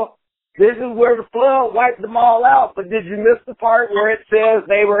here, well, this is where the flood wiped them all out. But did you miss the part where it says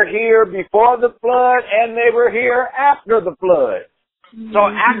they were here before the flood and they were here after the flood? So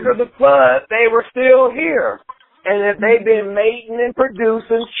after the flood, they were still here. And if they've been mating and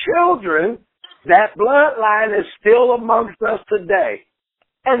producing children, that bloodline is still amongst us today.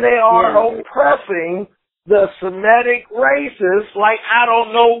 And they are oppressing the Semitic races like I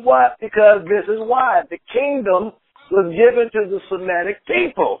don't know what, because this is why. The kingdom was given to the Semitic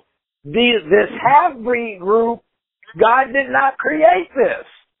people. This half-breed group, God did not create this.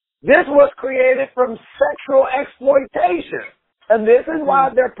 This was created from sexual exploitation. And this is why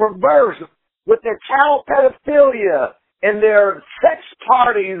they're perverse with their child pedophilia and their sex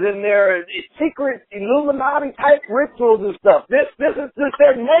parties and their secret Illuminati type rituals and stuff. This is just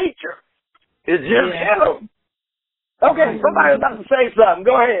their nature. It's just them. Okay, somebody's about to say something.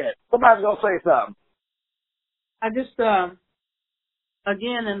 Go ahead. Somebody's gonna say something. I just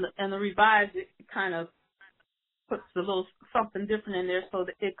again in the revised it kind of puts a little something different in there, so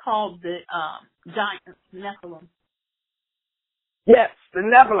that it called the giants Nephilim. Yes, the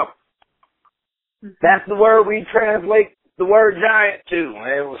Nephilim. That's the word we translate the word giant to.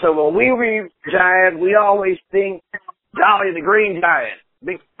 And so when we read giant, we always think Jolly the Green Giant,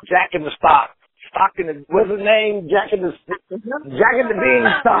 big Jack in the what's his name? Jack in the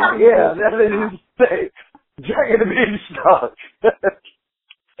Beanstalk. Yeah, that's what you say. Jack in the Beanstalk.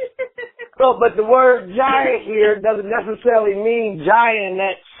 So, but the word giant here doesn't necessarily mean giant in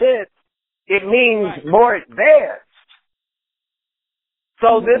that sense. It means more advanced.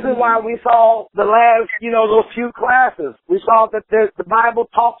 So this is why we saw the last, those few classes. We saw that the Bible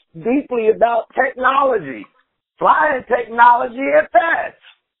talks deeply about technology, flying technology at that.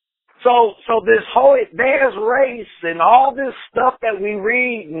 So this whole advanced race and all this stuff that we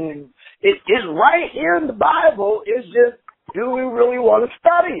read, and it is right here in the Bible. It's just, do we really want to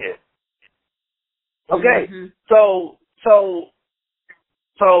study it? Okay, so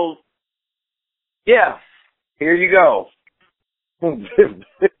yeah, here you go. All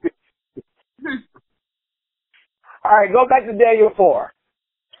right, go back to Daniel 4.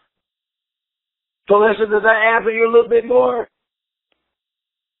 So listen, does that answer you a little bit more?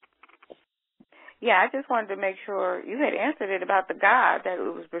 Yeah, I just wanted to make sure you had answered it about the God that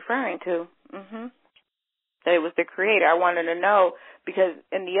it was referring to. That it was the creator. I wanted to know, because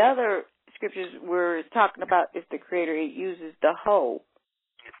in the other scriptures we're talking about is the creator, it uses the whole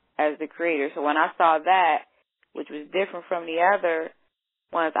as the creator. So when I saw that, which was different from the other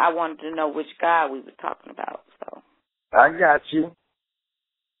ones, I wanted to know which God we were talking about. So I got you.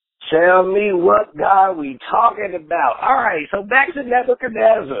 Tell me what God we talking about. All right, so back to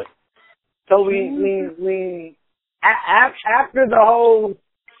Nebuchadnezzar. So we after the whole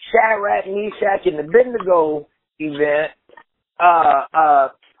Shadrach, Meshach, and Abednego event,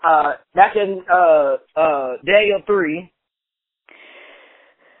 back in Daniel 3,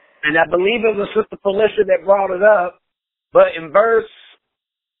 and I believe it was Sister Felicia that brought it up, but in verse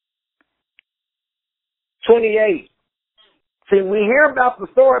 28, See, we hear about the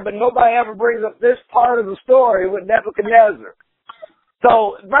story, but nobody ever brings up this part of the story with Nebuchadnezzar.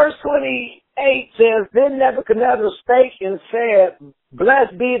 So verse 28 says, Then Nebuchadnezzar spake and said,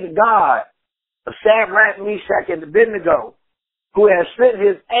 Blessed be the God of Shadrach, Meshach, and Abednego, who has sent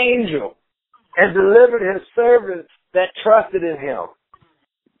his angel and delivered his servants that trusted in him,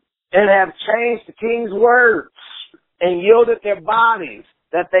 and have changed the king's words, and yielded their bodies,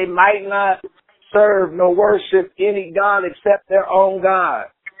 that they might not serve nor worship any god except their own God.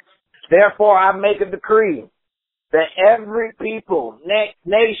 Therefore I make a decree that every people,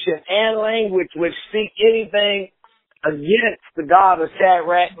 nation, and language which speak anything against the God of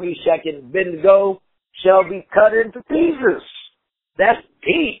Shadrach, Meshach, and Abednego shall be cut into pieces. That's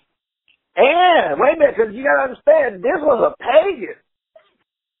deep. And, wait a minute, because you got to understand, this was a pagan.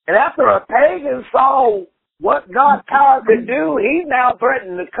 And after a pagan saw what God's power could do, he's now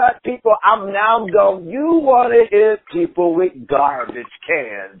threatening to cut people. You want to hit people with garbage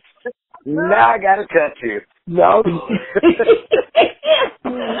cans. Now I got to cut you. No.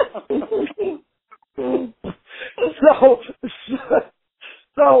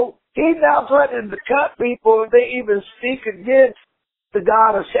 So he's now threatening to cut people if they even speak against the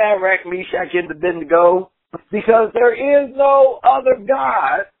God of Shadrach, Meshach, and Abednego, because there is no other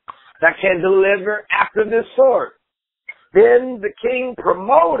God that can deliver after this sort. Then the king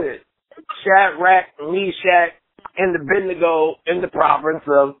promoted Shadrach, Meshach, and Abednego in the province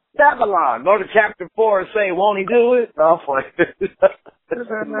of Babylon. Go to chapter 4 and say, won't he do it? No, won't he do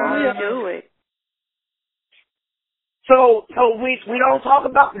it? So we don't talk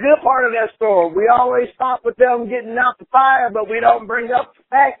about the good part of that story. We always stop with them getting out the fire, but we don't bring up the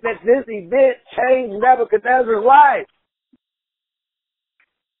fact that this event changed Nebuchadnezzar's life.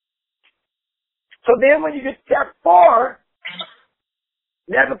 So then when you get to chapter 4,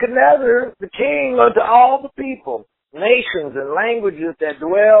 Nebuchadnezzar, the king unto all the people, nations, and languages that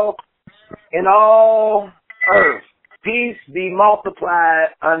dwell in all earth, peace be multiplied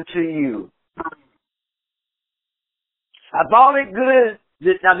unto you. I thought it good,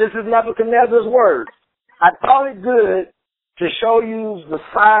 now this is Nebuchadnezzar's words, I thought it good to show you the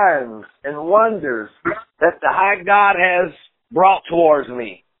signs and wonders that the high God has brought towards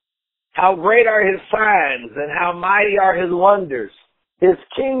me. How great are his signs and how mighty are his wonders. His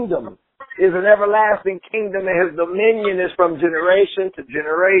kingdom is an everlasting kingdom, and his dominion is from generation to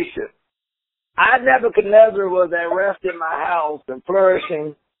generation. I, Nebuchadnezzar, was at rest in my house and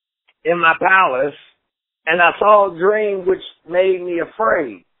flourishing in my palace, and I saw a dream which made me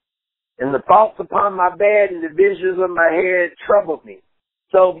afraid. And the thoughts upon my bed and the visions of my head troubled me.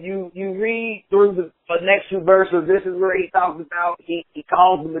 So you read through the next few verses, this is where he talks about, he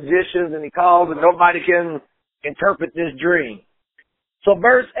calls the magicians and he calls, and nobody can interpret this dream. So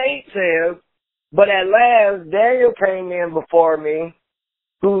verse 8 says, But at last Daniel came in before me,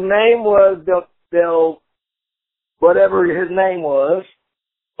 whose name was whatever his name was,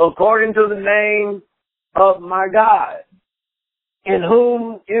 according to the name of my God, in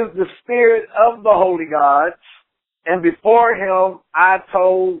whom is the spirit of the holy gods, and before him I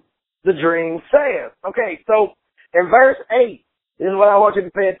told the dream saying. Okay, so in verse 8, this is what I want you to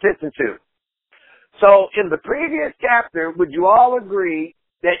pay attention to. So in the previous chapter, would you all agree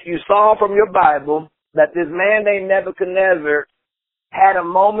that you saw from your Bible that this man named Nebuchadnezzar had a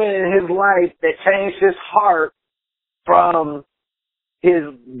moment in his life that changed his heart from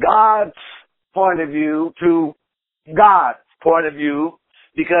his God's point of view to God's point of view,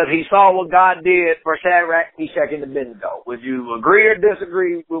 because he saw what God did for Shadrach, Meshach, and Abednego? Would you agree or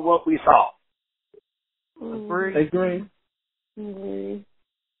disagree with what we saw? Agree.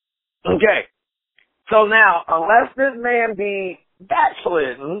 Okay. So now, unless this man be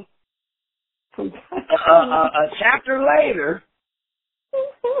backslidden, a chapter later,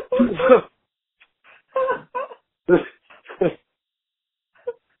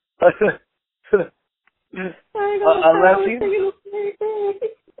 unless he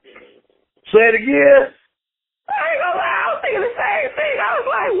say it again. I ain't gonna lie, I was thinking the same thing. I was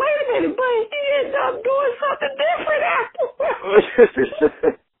like, wait a minute, but he ended up doing something different afterwards.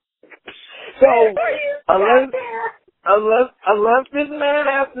 So unless this man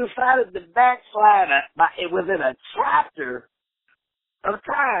has decided to backslide within a chapter of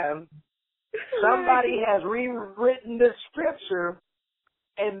time, somebody has rewritten this scripture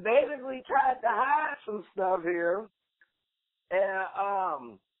and basically tried to hide some stuff here.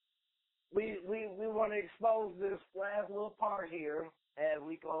 And we want to expose this last little part here as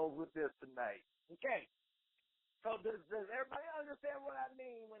we close with this tonight. Okay. So does everybody understand what I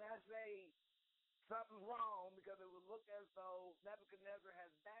mean when I say something's wrong? Because it would look as though Nebuchadnezzar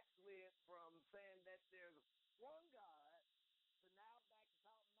has backslid from saying that there's one God